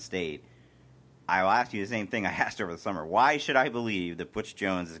Appalachian State. I will ask you the same thing I asked over the summer. Why should I believe that Butch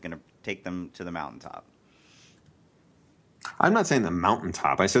Jones is going to take them to the mountaintop? I'm not saying the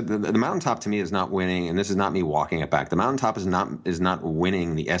mountaintop. I said the mountaintop to me is not winning, and this is not me walking it back. The mountaintop is not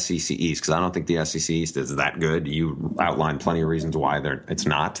winning the SEC East, because I don't think the SEC East is that good. You outlined plenty of reasons why it's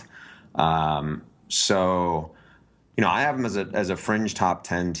not. So, I have them as a fringe top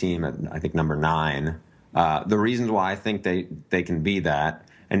 10 team at, I think, number 9. The reasons why I think they can be that,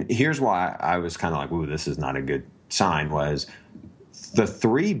 and here's why I was kind of like, ooh, this is not a good sign, was the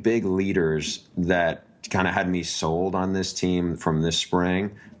 3 big leaders that kind of had me sold on this team from this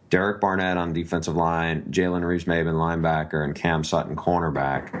spring: Derek Barnett on defensive line, Jalen Reeves-Maybin linebacker, and Cam Sutton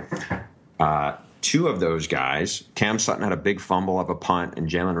cornerback. 2 of those guys, Cam Sutton had a big fumble of a punt, and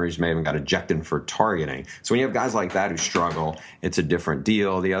Jalen Reeves-Maybin got ejected for targeting. So when you have guys like that who struggle, it's a different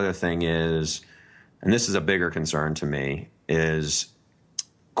deal. The other thing is, and this is a bigger concern to me, is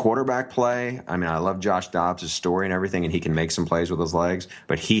quarterback play. I mean, I love Josh Dobbs' story and everything, and he can make some plays with his legs,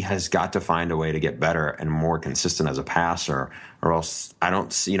 but he has got to find a way to get better and more consistent as a passer, or else I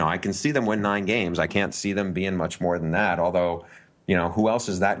don't see, I can see them win 9 games. I can't see them being much more than that, although, who else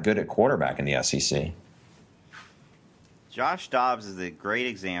is that good at quarterback in the SEC? Josh Dobbs is a great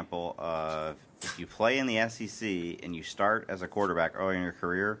example of, if you play in the SEC and you start as a quarterback early in your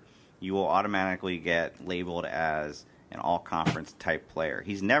career, you will automatically get labeled as an all-conference type player.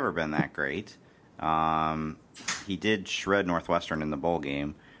 He's never been that great. He did shred Northwestern in the bowl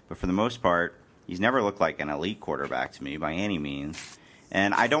game, but for the most part, he's never looked like an elite quarterback to me by any means.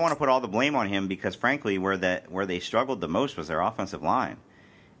 And I don't want to put all the blame on him because, frankly, where they struggled the most was their offensive line.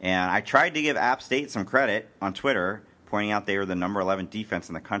 And I tried to give App State some credit on Twitter, pointing out they were the number 11 defense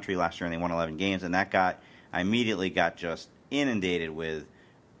in the country last year and they won 11 games, and I immediately got just inundated with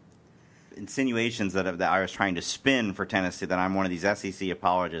insinuations that I was trying to spin for Tennessee, that I'm one of these SEC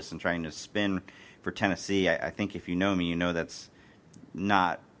apologists and trying to spin for Tennessee. I think if you know me, you know that's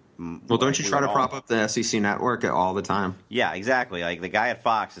not. Well, don't you try to prop up the SEC network all the time? Yeah, exactly. Like the guy at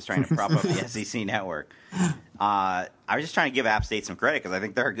Fox is trying to prop up the SEC network. I was just trying to give App State some credit because I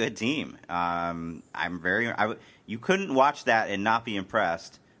think they're a good team. You couldn't watch that and not be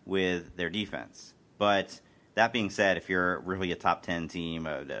impressed with their defense. But that being said, if you're really a top 10 team,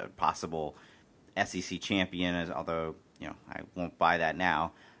 a possible SEC champion, although I won't buy that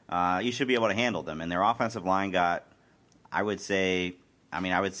now, you should be able to handle them. And their offensive line got, I would say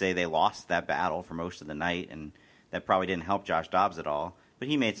they lost that battle for most of the night, and that probably didn't help Josh Dobbs at all. But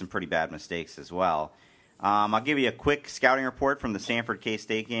he made some pretty bad mistakes as well. I'll give you a quick scouting report from the Stanford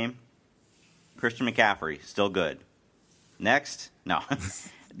K-State game. Christian McCaffrey, still good. Next, no.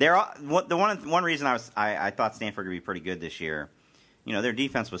 The one reason I thought Stanford would be pretty good this year, their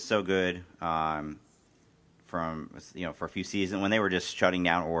defense was so good for a few seasons when they were just shutting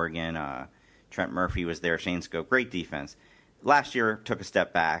down Oregon. Trent Murphy was there, Shane Scope, great defense. Last year took a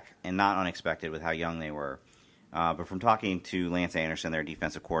step back, and not unexpected with how young they were. But from talking to Lance Anderson, their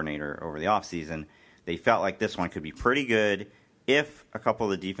defensive coordinator, over the offseason, they felt like this one could be pretty good if a couple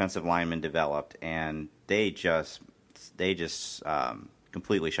of the defensive linemen developed, and they just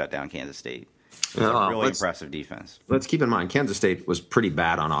completely shut down Kansas State. It was a really impressive defense. Let's keep in mind, Kansas State was pretty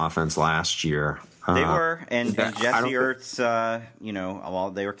bad on offense last year. They were, and Jesse Ertz,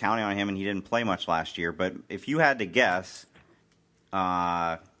 they were counting on him, and he didn't play much last year. But if you had to guess,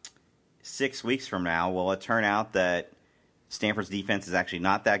 6 weeks from now, will it turn out that Stanford's defense is actually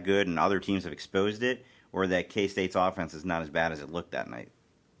not that good and other teams have exposed it, or that K-State's offense is not as bad as it looked that night?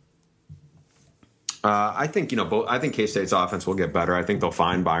 I think I think K-State's offense will get better. I think they'll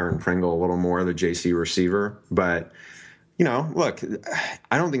find Byron Pringle a little more, the JC receiver. But look,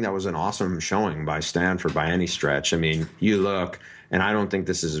 I don't think that was an awesome showing by Stanford by any stretch. I mean, you look, and I don't think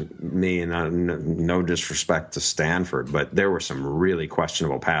this is me, and no disrespect to Stanford, but there were some really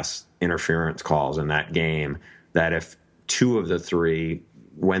questionable pass interference calls in that game that if 2 of the 3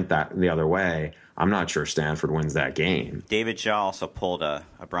 went the other way, I'm not sure Stanford wins that game. David Shaw also pulled a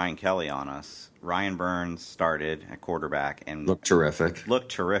Brian Kelly on us. Ryan Burns started at quarterback and looked terrific.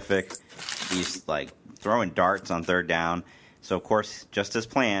 He's like throwing darts on third down. So, of course, just as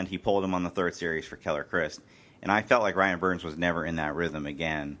planned, he pulled him on the third series for Keller Christ. And I felt like Ryan Burns was never in that rhythm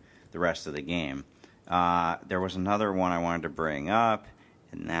again the rest of the game. There was another one I wanted to bring up,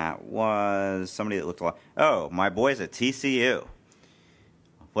 and that was somebody that looked a lot. Oh, my boys at TCU.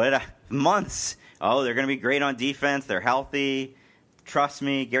 Months. Oh, they're going to be great on defense. They're healthy. Trust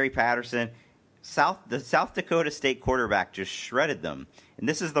me, Gary Patterson. The South Dakota State quarterback just shredded them. And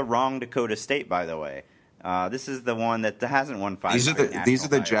this is the wrong Dakota State, by the way. This is the one that hasn't won 5. These are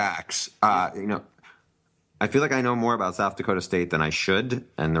the Jacks. I feel like I know more about South Dakota State than I should,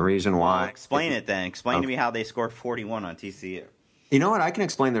 and the reason why. Well, explain it then. Explain to me how they scored 41 on TCU. You know what? I can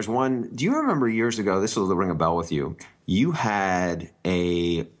explain. There's one. Do you remember years ago? This will ring a bell with you. You had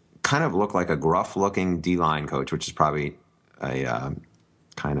a kind of look like a gruff-looking D-line coach, which is probably a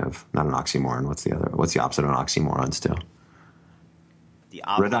kind of not an oxymoron. What's the opposite of an oxymoron still?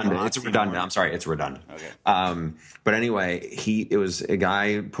 Redundant. It's redundant. I'm sorry, it's redundant. Okay. But anyway, it was a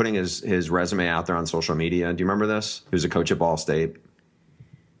guy putting his resume out there on social media. Do you remember this? He was a coach at Ball State.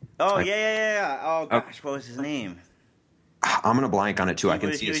 Oh, yeah. Oh, gosh, what was his name? I'm going to blank on it, too. I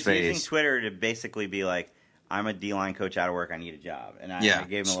can see his face. He was using Twitter to basically be like, I'm a D-line coach out of work. I need a job. And I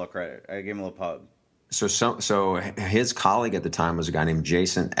gave him a little credit. I gave him a little pub. So his colleague at the time was a guy named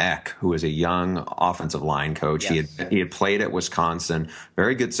Jason Eck, who was a young offensive line coach. Yes. He had played at Wisconsin.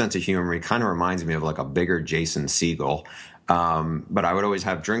 Very good sense of humor. He kind of reminds me of like a bigger Jason Siegel. But I would always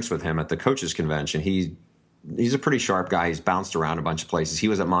have drinks with him at the coaches convention. He's a pretty sharp guy. He's bounced around a bunch of places. He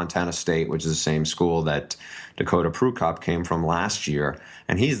was at Montana State, which is the same school that Dakota Prukop came from last year,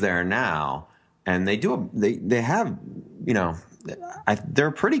 and he's there now. And they have they're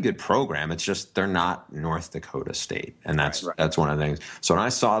a pretty good program. It's just they're not North Dakota State, and that's one of the things. So when I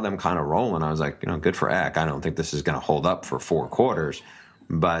saw them kind of rolling, I was like, good for Eck. I don't think this is going to hold up for 4 quarters,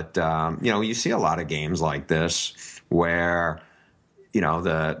 but you see a lot of games like this where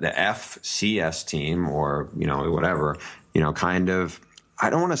the FCS team or whatever kind of.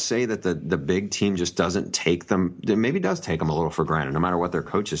 I don't want to say that the big team just doesn't take them. It maybe does take them a little for granted, no matter what their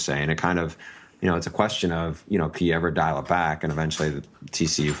coach is saying. It kind of. It's a question of, can you ever dial it back? And eventually the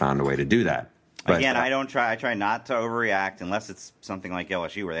TCU found a way to do that. But, again, I try not to overreact unless it's something like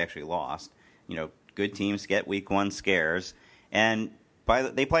LSU where they actually lost. Good teams get week 1 scares. And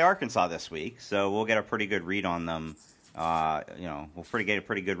they play Arkansas this week, so we'll get a pretty good read on them we'll get a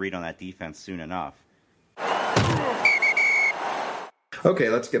pretty good read on that defense soon enough. Okay,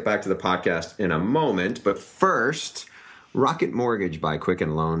 let's get back to the podcast in a moment. But first, Rocket Mortgage by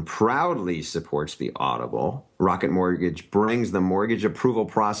Quicken Loan proudly supports the Audible. Rocket Mortgage brings the mortgage approval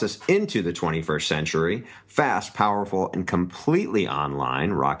process into the 21st century. Fast, powerful, and completely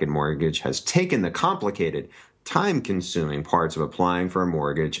online, Rocket Mortgage has taken the complicated, time-consuming parts of applying for a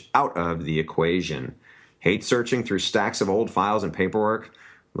mortgage out of the equation. Hate searching through stacks of old files and paperwork?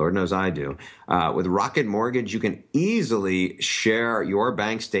 Lord knows I do. With Rocket Mortgage, you can easily share your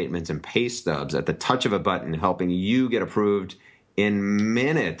bank statements and pay stubs at the touch of a button, helping you get approved in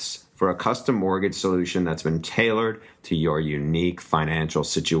minutes for a custom mortgage solution that's been tailored to your unique financial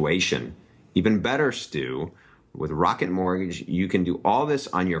situation. Even better, Stu, with Rocket Mortgage, you can do all this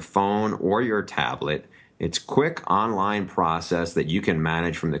on your phone or your tablet. It's a quick online process that you can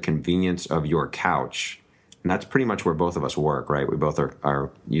manage from the convenience of your couch. And that's pretty much where both of us work, right? We both are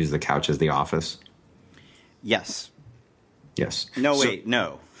use the couch as the office. Yes. Yes. No, wait,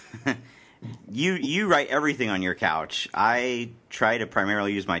 no. You write everything on your couch. I try to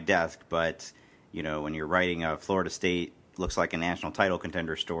primarily use my desk, but when you're writing a Florida State looks like a national title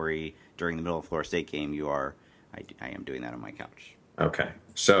contender story during the middle of a Florida State game, I am doing that on my couch. Okay.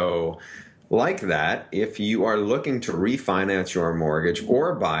 So, like that, if you are looking to refinance your mortgage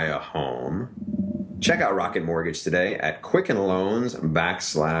or buy a home, check out Rocket Mortgage today at Quicken Loans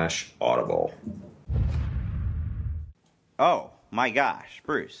 /Audible. Oh, my gosh,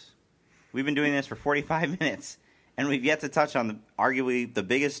 Bruce. We've been doing this for 45 minutes, and we've yet to touch on arguably the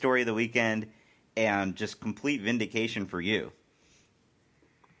biggest story of the weekend and just complete vindication for you.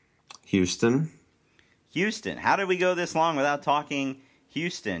 Houston. How did we go this long without talking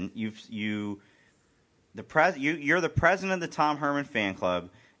Houston? You're the president of the Tom Herman fan club.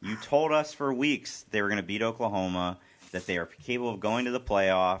 You told us for weeks they were going to beat Oklahoma, that they are capable of going to the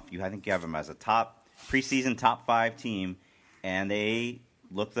playoff. I think you have them as a preseason top 5 team, and they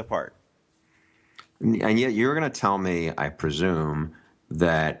looked the part. And yet you're going to tell me, I presume,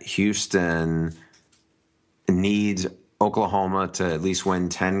 that Houston needs Oklahoma to at least win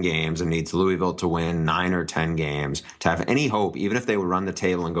 10 games and needs Louisville to win 9 or 10 games to have any hope, even if they would run the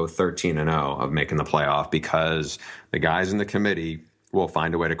table and go 13-0 of making the playoff, because the guys in the committee will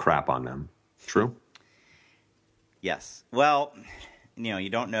find a way to crap on them. True? Yes. Well, you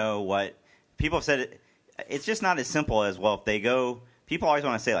don't know what people have said. It's just not as simple as, well, if they go, people always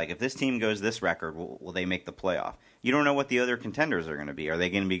want to say, like, if this team goes this record, will they make the playoff? You don't know what the other contenders are going to be. Are they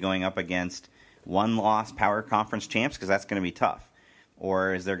going to be going up against one-loss power conference champs? Because that's going to be tough.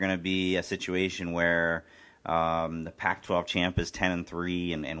 Or is there going to be a situation where the Pac-12 champ is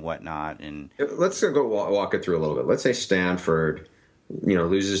 10-3 and whatnot? And let's go walk it through a little bit. Let's say Stanford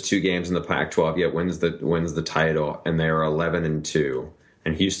loses 2 games in the Pac-12, yet wins the title, and they are 11-2,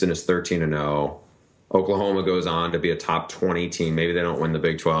 and Houston is 13-0. Oklahoma goes on to be a top 20 team. Maybe they don't win the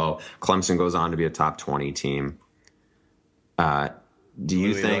Big 12. Clemson goes on to be a top 20 team. Do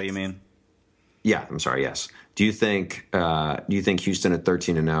you think? You mean? Yeah, I'm sorry. Yes. Do you think Houston at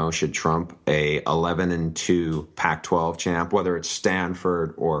 13-0 should trump a 11-2 Pac-12 champ, whether it's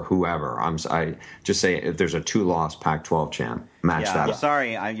Stanford or whoever? I just say if there's a 2-loss Pac-12 champ, match that up.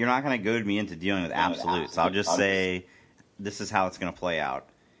 Sorry, you're not going to goad me into dealing with absolutes. I'll just say this is how it's going to play out.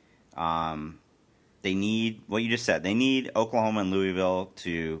 They need what you just said. They need Oklahoma and Louisville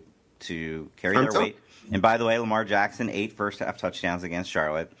to carry their weight. And by the way, Lamar Jackson 8 first-half touchdowns against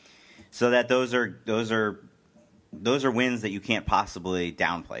Charlotte. So that those are wins that you can't possibly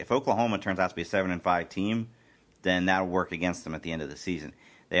downplay. If Oklahoma turns out to be a 7-5 team, then that'll work against them at the end of the season.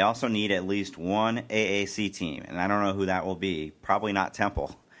 They also need at least one AAC team, and I don't know who that will be. Probably not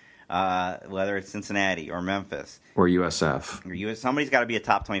Temple, whether it's Cincinnati or Memphis or USF. Somebody's got to be a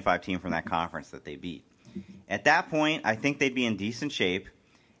top 25 team from that conference that they beat. At that point, I think they'd be in decent shape,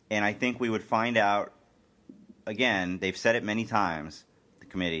 and I think we would find out. Again, they've said it many times. The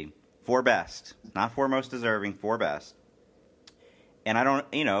committee. 4 best, not 4 most deserving, 4 best. And I don't,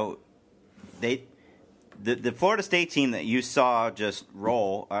 the Florida State team that you saw just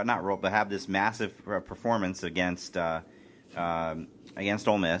not roll, but have this massive performance against Ole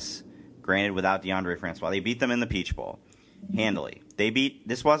Miss, granted without DeAndre Francois. They beat them in the Peach Bowl handily.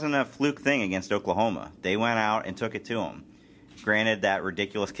 This wasn't a fluke thing against Oklahoma. They went out and took it to them. Granted, that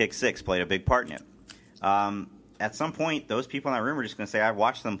ridiculous kick 6 played a big part in it. At some point, those people in that room are just going to say, I've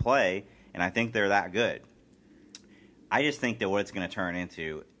watched them play, and I think they're that good. I just think that what it's going to turn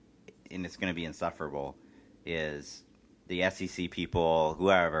into, and it's going to be insufferable, is the SEC people,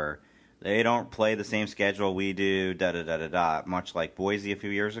 whoever, they don't play the same schedule we do, much like Boise a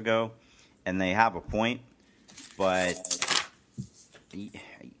few years ago, and they have a point. But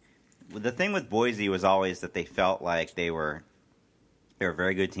the thing with Boise was always that they felt like they were a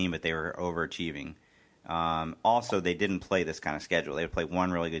very good team, but they were overachieving. Also, they didn't play this kind of schedule. They would play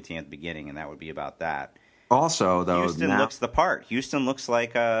one really good team at the beginning, and that would be about that. Also, though, Houston looks the part. Houston looks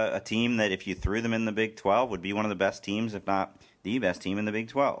like a team that if you threw them in the Big 12 would be one of the best teams, if not the best team in the Big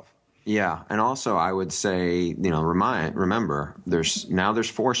 12. Yeah, and also I would say, remember, there's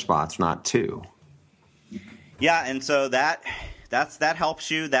 4 spots, not 2. Yeah, and so that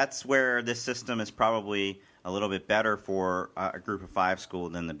helps you. That's where this system is probably a little bit better for a Group of 5 school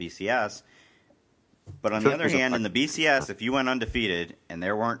than the BCS. But on the other hand, in the BCS, if you went undefeated and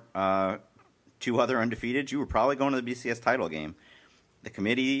there weren't 2 other undefeated, you were probably going to the BCS title game. The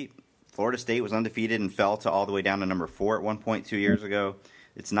committee, Florida State was undefeated and fell to all the way down to number 4 at one point 2 years ago.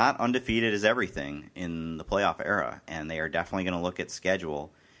 It's not undefeated as everything in the playoff era, and they are definitely going to look at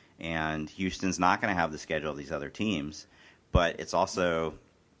schedule. And Houston's not going to have the schedule of these other teams, but it's also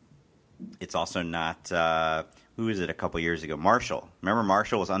not. Who was it a couple years ago? Marshall. Remember,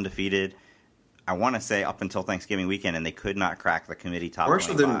 Marshall was undefeated, I want to say, up until Thanksgiving weekend, and they could not crack the committee top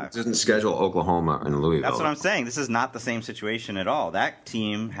 25. Marshall didn't schedule Oklahoma and Louisville. That's what I'm saying. This is not the same situation at all. That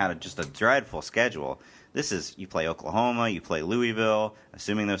team had just a dreadful schedule. This is, you play Oklahoma, you play Louisville,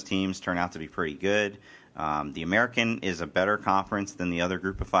 assuming those teams turn out to be pretty good. The American is a better conference than the other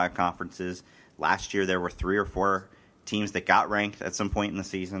Group of 5 conferences. Last year there were 3 or 4 teams that got ranked at some point in the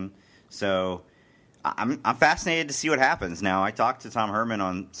season. So I'm fascinated to see what happens. Now, I talked to Tom Herman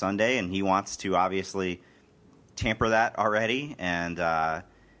on Sunday, and he wants to obviously tamper that already and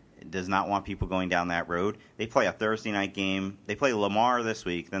does not want people going down that road. They play a Thursday night game. They play Lamar this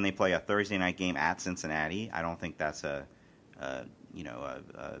week. Then they play a Thursday night game at Cincinnati. I don't think that's a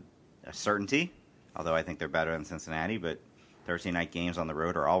certainty, although I think they're better than Cincinnati. But Thursday night games on the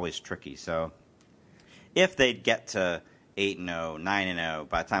road are always tricky. So if they get to 8-0, 9-0,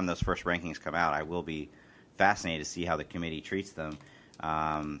 by the time those first rankings come out, I will be fascinated to see how the committee treats them.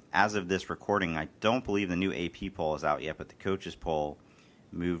 As of this recording, I don't believe the new AP poll is out yet, but the coaches poll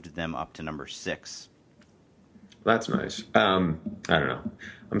moved them up to number 6. That's nice. I don't know.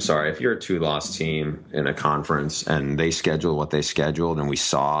 I'm sorry. If you're a 2-loss team in a conference and they schedule what they scheduled and we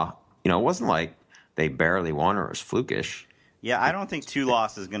saw, it wasn't like they barely won or it was flukish. Yeah, I don't think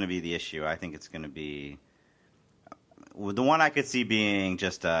 2-loss is going to be the issue. I think it's going to be the one I could see being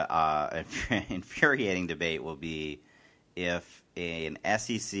just a infuriating debate will be if an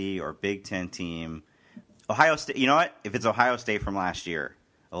SEC or Big Ten team, Ohio State. You know what? If it's Ohio State from last year,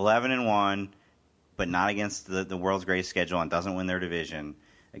 11-1, but not against the world's greatest schedule and doesn't win their division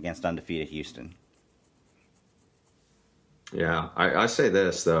against undefeated Houston. Yeah, I say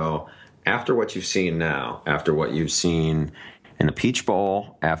this though. After what you've seen now, after what you've seen in the Peach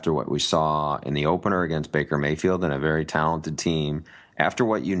Bowl, after what we saw in the opener against Baker Mayfield and a very talented team, after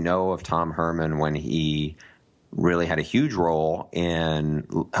what you know of Tom Herman when he really had a huge role in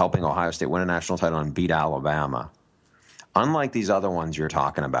helping Ohio State win a national title and beat Alabama, unlike these other ones you're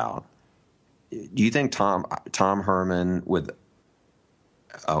talking about, do you think Tom Herman, with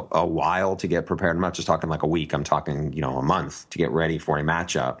a while to get prepared, I'm not just talking like a week, I'm talking a month to get ready for a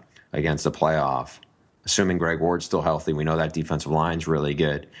matchup against the playoff, assuming Greg Ward's still healthy, we know that defensive line's really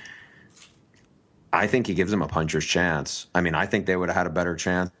good. I think he gives them a puncher's chance. I mean, I think they would have had a better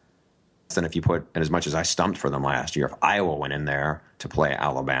chance than if you put, and as much as I stumped for them last year, if Iowa went in there to play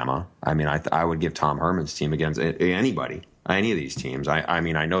Alabama. I mean, I would give Tom Herman's team against anybody, any of these teams. I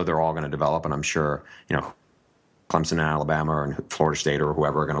mean, I know they're all going to develop, and I'm sure, Clemson and Alabama and Florida State or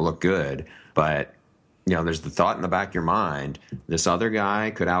whoever are going to look good. But, there's the thought in the back of your mind, this other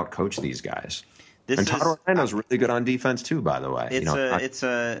guy could outcoach these guys. And Todd Orlando's really good on defense too, by the way.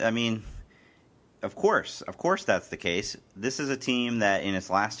 I mean, of course that's the case. This is a team that in its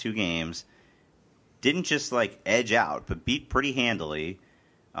last 2 games didn't just edge out, but beat pretty handily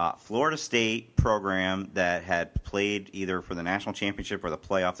Florida State program that had played either for the national championship or the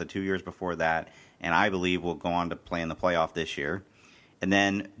playoff the 2 years before that, and I believe will go on to play in the playoff this year, and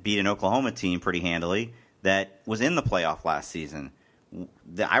then beat an Oklahoma team pretty handily that was in the playoff last season.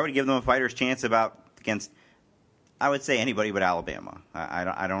 I would give them a fighter's chance against, I would say, anybody but Alabama.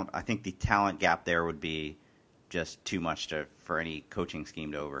 I think the talent gap there would be just too much for any coaching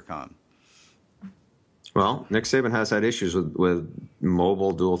scheme to overcome. Well, Nick Saban has had issues with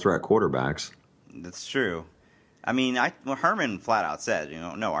mobile dual threat quarterbacks. That's true. I mean, Herman flat out said,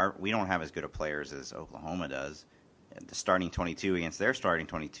 we don't have as good of players as Oklahoma does. The starting 22 against their starting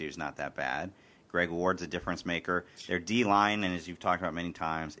 22 is not that bad. Greg Ward's a difference maker. Their D-line, and as you've talked about many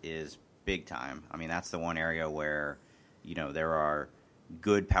times, is big time. I mean, that's the one area where, there are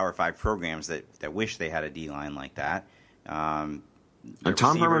good Power 5 programs that wish they had a D-line like that. The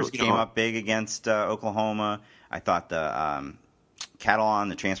Tom receivers Herman came up big against Oklahoma. I thought the Catalan,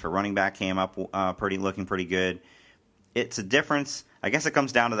 the transfer running back, came up looking pretty good. It's a difference. I guess it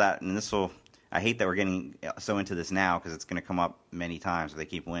comes down to that, and I hate that we're getting so into this now because it's going to come up many times if they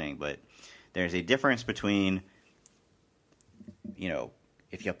keep winning, but there's a difference between,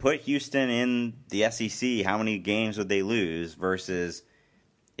 if you put Houston in the SEC, how many games would they lose versus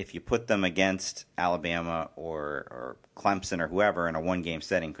if you put them against Alabama or Clemson or whoever in a one-game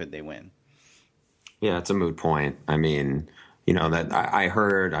setting, could they win? Yeah, it's a moot point. I mean, that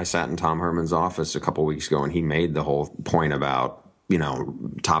I sat in Tom Herman's office a couple weeks ago, and he made the whole point about,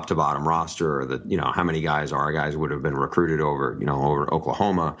 top to bottom roster, or that, how many our guys would have been recruited over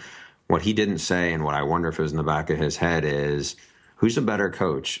Oklahoma. What he didn't say, and what I wonder if it was in the back of his head, is who's a better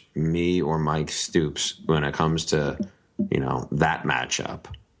coach, me or Mike Stoops, when it comes to, that matchup.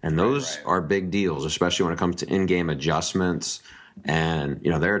 And those are big deals, especially when it comes to in-game adjustments. And,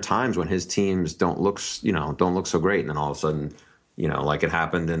 there are times when his teams don't look so great. And then all of a sudden, like it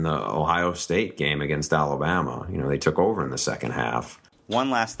happened in the Ohio State game against Alabama, they took over in the second half. One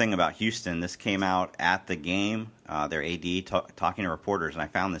last thing about Houston. This came out at the game, their AD talking to reporters, and I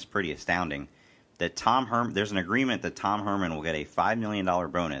found this pretty astounding. That there's an agreement that Tom Herman will get a $5 million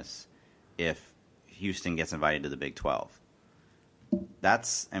bonus if Houston gets invited to the Big 12.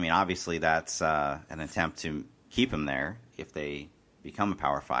 Obviously that's an attempt to keep him there if they become a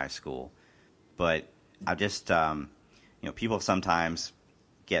Power 5 school. But I just, people sometimes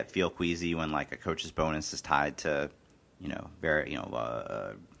feel queasy when like a coach's bonus is tied to,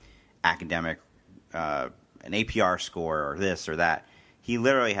 academic, an APR score or this or that. He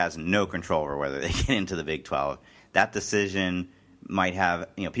literally has no control over whether they get into the Big 12. That decision might have,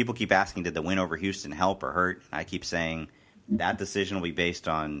 people keep asking, did the win over Houston help or hurt? I keep saying that decision will be based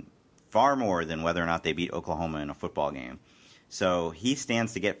on far more than whether or not they beat Oklahoma in a football game. So he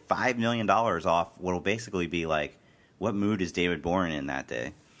stands to get $5 million off what will basically be like, what mood is David Boren in that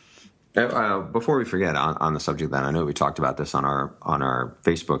day? Before we forget, on the subject of that, I know we talked about this on our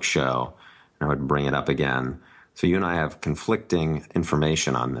Facebook show, and I would bring it up again. So you and I have conflicting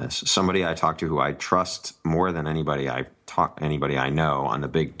information on this. Somebody I talked to who I trust more than anybody I know on the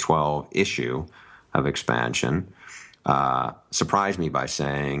Big 12 issue of expansion surprised me by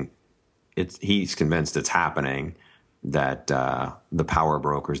saying he's convinced it's happening, that the power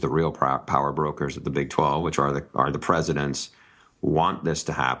brokers, the real power brokers of the Big 12, which are the presidents, want this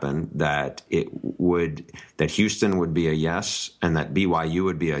to happen, that Houston would be a yes, and that BYU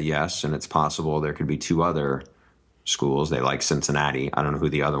would be a yes, and it's possible there could be two other schools. They like Cincinnati. I don't know who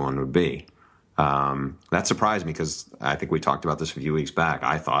the other one would be. That surprised me because I think we talked about this a few weeks back.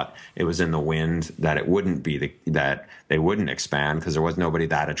 I thought it was in the wind that it wouldn't be that they wouldn't expand because there was nobody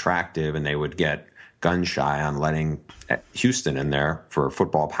that attractive, and they would get gun shy on letting Houston in there for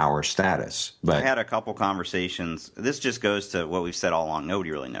football power status. But I had a couple conversations. This just goes to what we've said all along. Nobody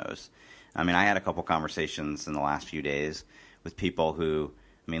really knows. I had a couple conversations in the last few days with people who,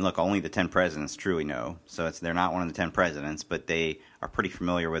 look, only the 10 presidents truly know. So they're not one of the 10 presidents, but they are pretty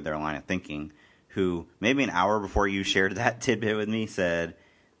familiar with their line of thinking, who maybe an hour before you shared that tidbit with me said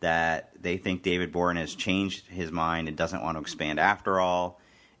that they think David Boren has changed his mind and doesn't want to expand after all,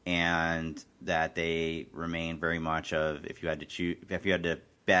 and that they remain very much of, if you had to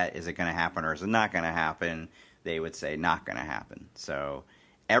bet, is it going to happen or is it not going to happen, they would say not going to happen. So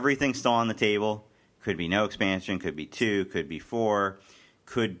everything's still on the table. Could be no expansion, could be 2, could be 4,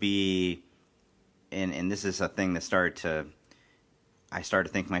 could be, and this is a thing that I started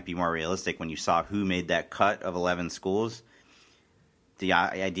to think might be more realistic when you saw who made that cut of 11 schools. The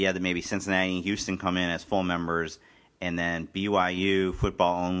idea that maybe Cincinnati and Houston come in as full members, and then BYU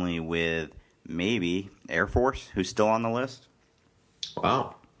football only with maybe Air Force, who's still on the list.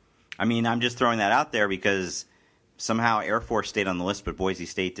 Wow. I'm just throwing that out there because somehow Air Force stayed on the list, but Boise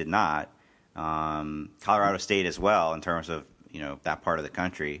State did not. Colorado State as well, in terms of that part of the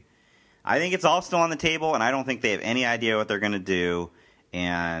country. I think it's all still on the table, and I don't think they have any idea what they're going to do.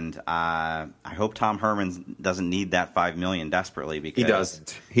 And I hope Tom Herman doesn't need that $5 million desperately, because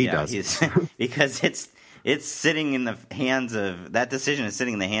he doesn't. Because it's sitting in the hands of, that decision is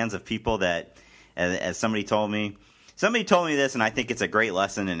sitting in the hands of people that, as somebody told me this, and I think it's a great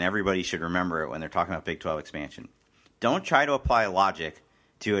lesson, and everybody should remember it when they're talking about Big 12 expansion. Don't try to apply logic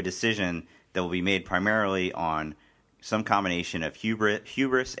to a decision that will be made primarily on some combination of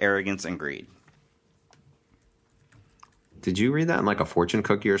hubris, arrogance, and greed. Did you read that in like a fortune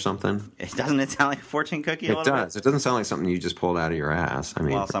cookie or something? Doesn't it sound like a fortune cookie? It does. It doesn't sound like something you just pulled out of your ass.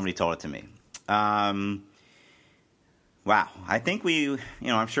 Well, somebody told it to me. Wow. I think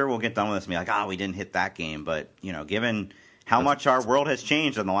I'm sure we'll get done with this and be like, we didn't hit that game. But, given how much our world has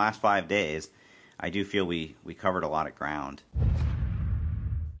changed in the last 5 days, I do feel we covered a lot of ground.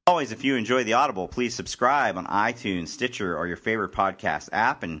 Always, if you enjoy The Audible, please subscribe on iTunes, Stitcher, or your favorite podcast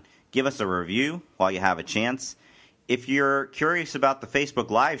app, and give us a review while you have a chance. If you're curious about the Facebook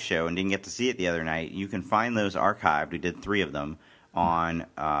Live show and didn't get to see it the other night, you can find those archived. We did 3 of them on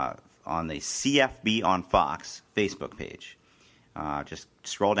the CFB on Fox Facebook page. Just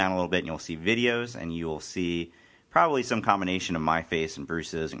scroll down a little bit and you'll see videos, and you will see probably some combination of my face and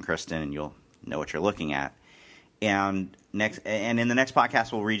Bruce's and Kristen, and you'll know what you're looking at. And in the next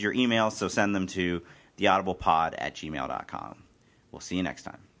podcast, we'll read your emails, so send them to theaudiblepod@gmail.com. We'll see you next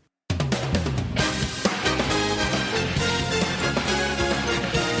time.